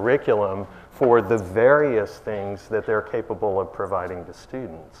and curriculum for the various things that they're capable of providing to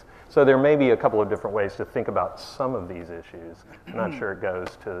students. So there may be a couple of different ways to think about some of these issues. I'm not sure it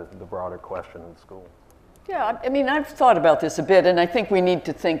goes to the broader question of the school. Yeah, I mean, I've thought about this a bit, and I think we need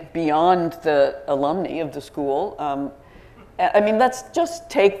to think beyond the alumni of the school. I mean, let's just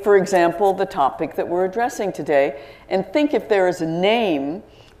take, for example, the topic that we're addressing today, and think if there is a name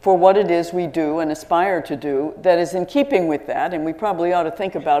for what it is we do and aspire to do that is in keeping with that, and we probably ought to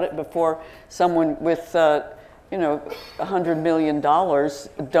think about it before someone with $100 million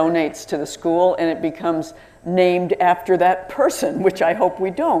donates to the school and it becomes named after that person, which I hope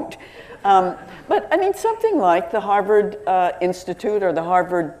we don't. But I mean, something like the Harvard Institute or the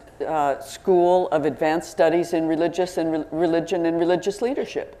Harvard School of Advanced Studies in Religion and Religious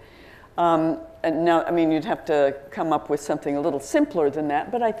Leadership. And now, I mean, you'd have to come up with something a little simpler than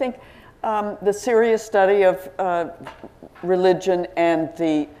that, but I think the serious study of religion and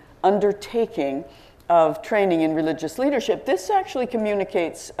the undertaking of training in religious leadership, this actually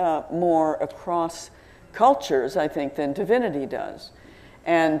communicates more across cultures, I think, than divinity does.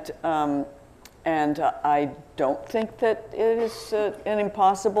 And I don't think that it is an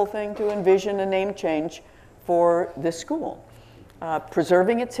impossible thing to envision a name change for this school.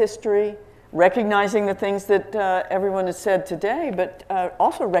 Preserving its history, recognizing the things that everyone has said today, but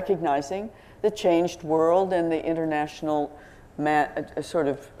also recognizing the changed world and the international sort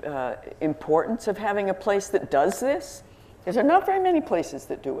of importance of having a place that does this. Because there are not very many places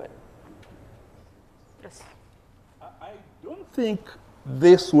that do it. Yes. I don't think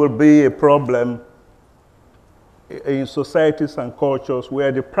this will be a problem in societies and cultures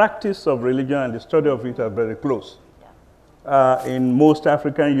where the practice of religion and the study of it are very close. In most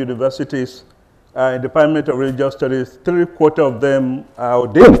African universities, Department of Religious Studies, 3/4 of them are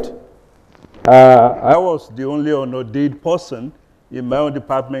ordained. I was the only unordained person in my own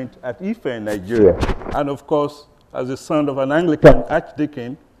department at Ife in Nigeria. And of course, as the son of an Anglican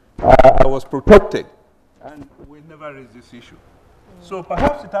archdeacon, I was protected. And we never raised this issue. So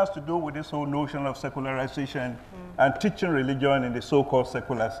perhaps it has to do with this whole notion of secularization and teaching religion in the so-called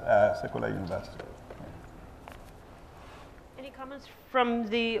secular university. Any comments from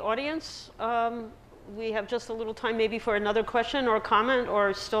the audience? We have just a little time maybe for another question or comment,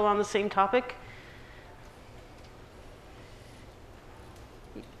 or still on the same topic.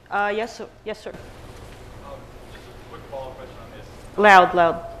 Yes, sir. Yes, sir. Just a quick follow-up question on this. Loud,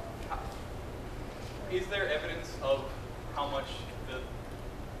 loud. Is there evidence of how much the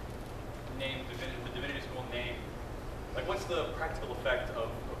name, the Divinity School name, like what's the practical effect of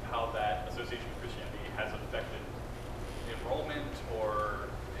how that association with Christianity has affected enrollment or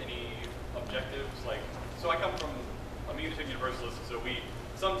any objectives? Like, so I come from a Unitarian Universalist, so we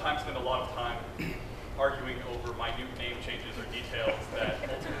sometimes spend a lot of time arguing over minute name changes or details that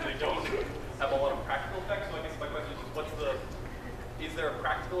ultimately don't have a lot of practical effects. So I guess my question is just is there a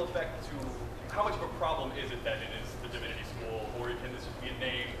practical effect to, how much of a problem is it that it is the Divinity School, or can this just be a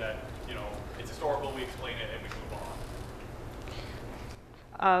name that, you know, it's historical, we explain it, and we move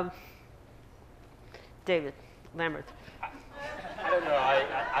on? David Lamberth. I don't know.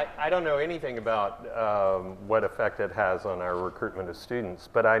 I don't know anything about what effect it has on our recruitment of students,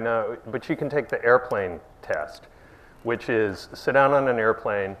 but I know. But you can take the airplane test, which is sit down on an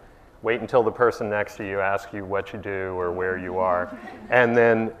airplane, wait until the person next to you asks you what you do or where you are, and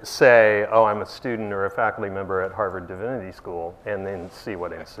then say, "Oh, I'm a student or a faculty member at Harvard Divinity School," and then see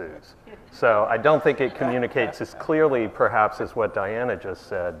what ensues. So I don't think it communicates as clearly, perhaps, as what Diana just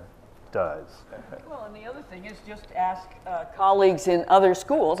said does. Well, and the other thing is just ask colleagues in other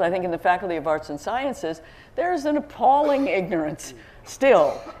schools. I think in the Faculty of Arts and Sciences, there's an appalling ignorance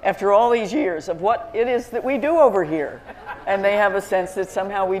still, after all these years, of what it is that we do over here. And they have a sense that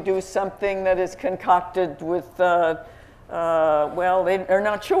somehow we do something that is concocted with, well, they're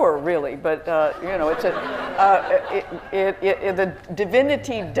not sure, really. But, you know, it's the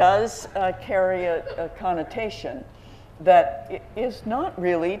divinity does carry a connotation that is not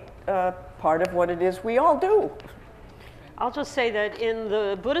really part of what it is we all do. I'll just say that in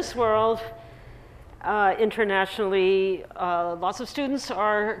the Buddhist world, internationally, lots of students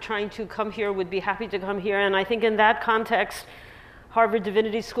are trying to come here, would be happy to come here, and I think in that context, Harvard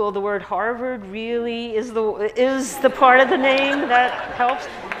Divinity School, the word Harvard really is the part of the name that helps.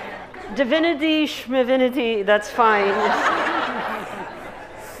 Divinity, schmivinity, that's fine.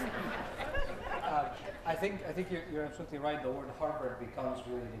 I think you're absolutely right. The word Harvard becomes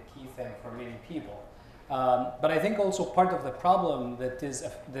really the key thing for many people. But I think also part of the problem that is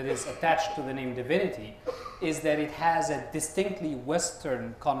attached to the name divinity is that it has a distinctly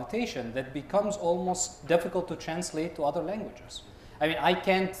Western connotation that becomes almost difficult to translate to other languages. I mean, I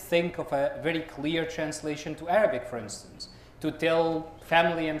can't think of a very clear translation to Arabic, for instance, to tell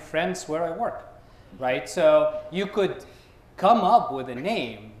family and friends where I work, right? So you could come up with a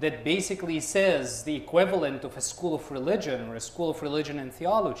name that basically says the equivalent of a school of religion or a school of religion and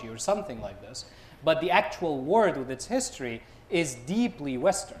theology or something like this, but the actual word with its history is deeply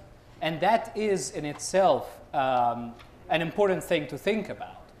Western. And that is in itself an important thing to think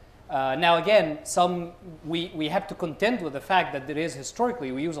about. Now again, we have to contend with the fact that there is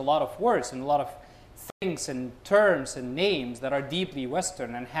historically, we use a lot of words and a lot of things and terms and names that are deeply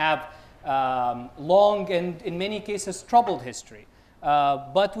Western and have long and in many cases troubled history.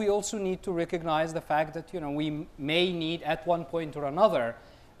 But we also need to recognize the fact that, you know, we may need at one point or another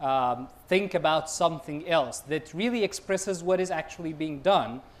think about something else that really expresses what is actually being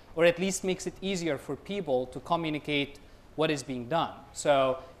done, or at least makes it easier for people to communicate what is being done.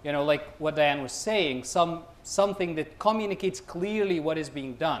 So, you know, like what Diane was saying, something that communicates clearly what is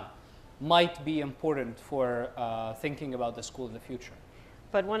being done might be important for thinking about the school in the future.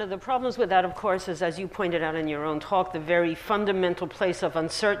 But one of the problems with that, of course, is, as you pointed out in your own talk, the very fundamental place of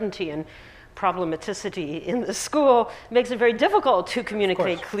uncertainty and problematicity in the school makes it very difficult to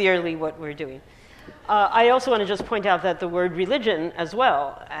communicate clearly what we're doing. I also want to just point out that the word religion as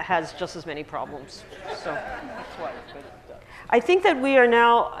well has just as many problems. So I think that we are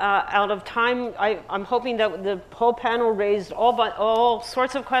now out of time. I'm hoping that the whole panel raised all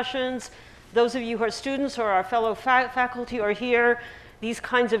sorts of questions. Those of you who are students or our fellow faculty are here. These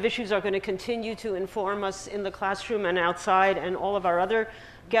kinds of issues are going to continue to inform us in the classroom and outside, and all of our other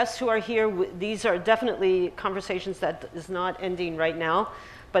guests who are here. These are definitely conversations that is not ending right now.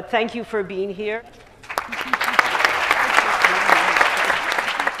 But thank you for being here.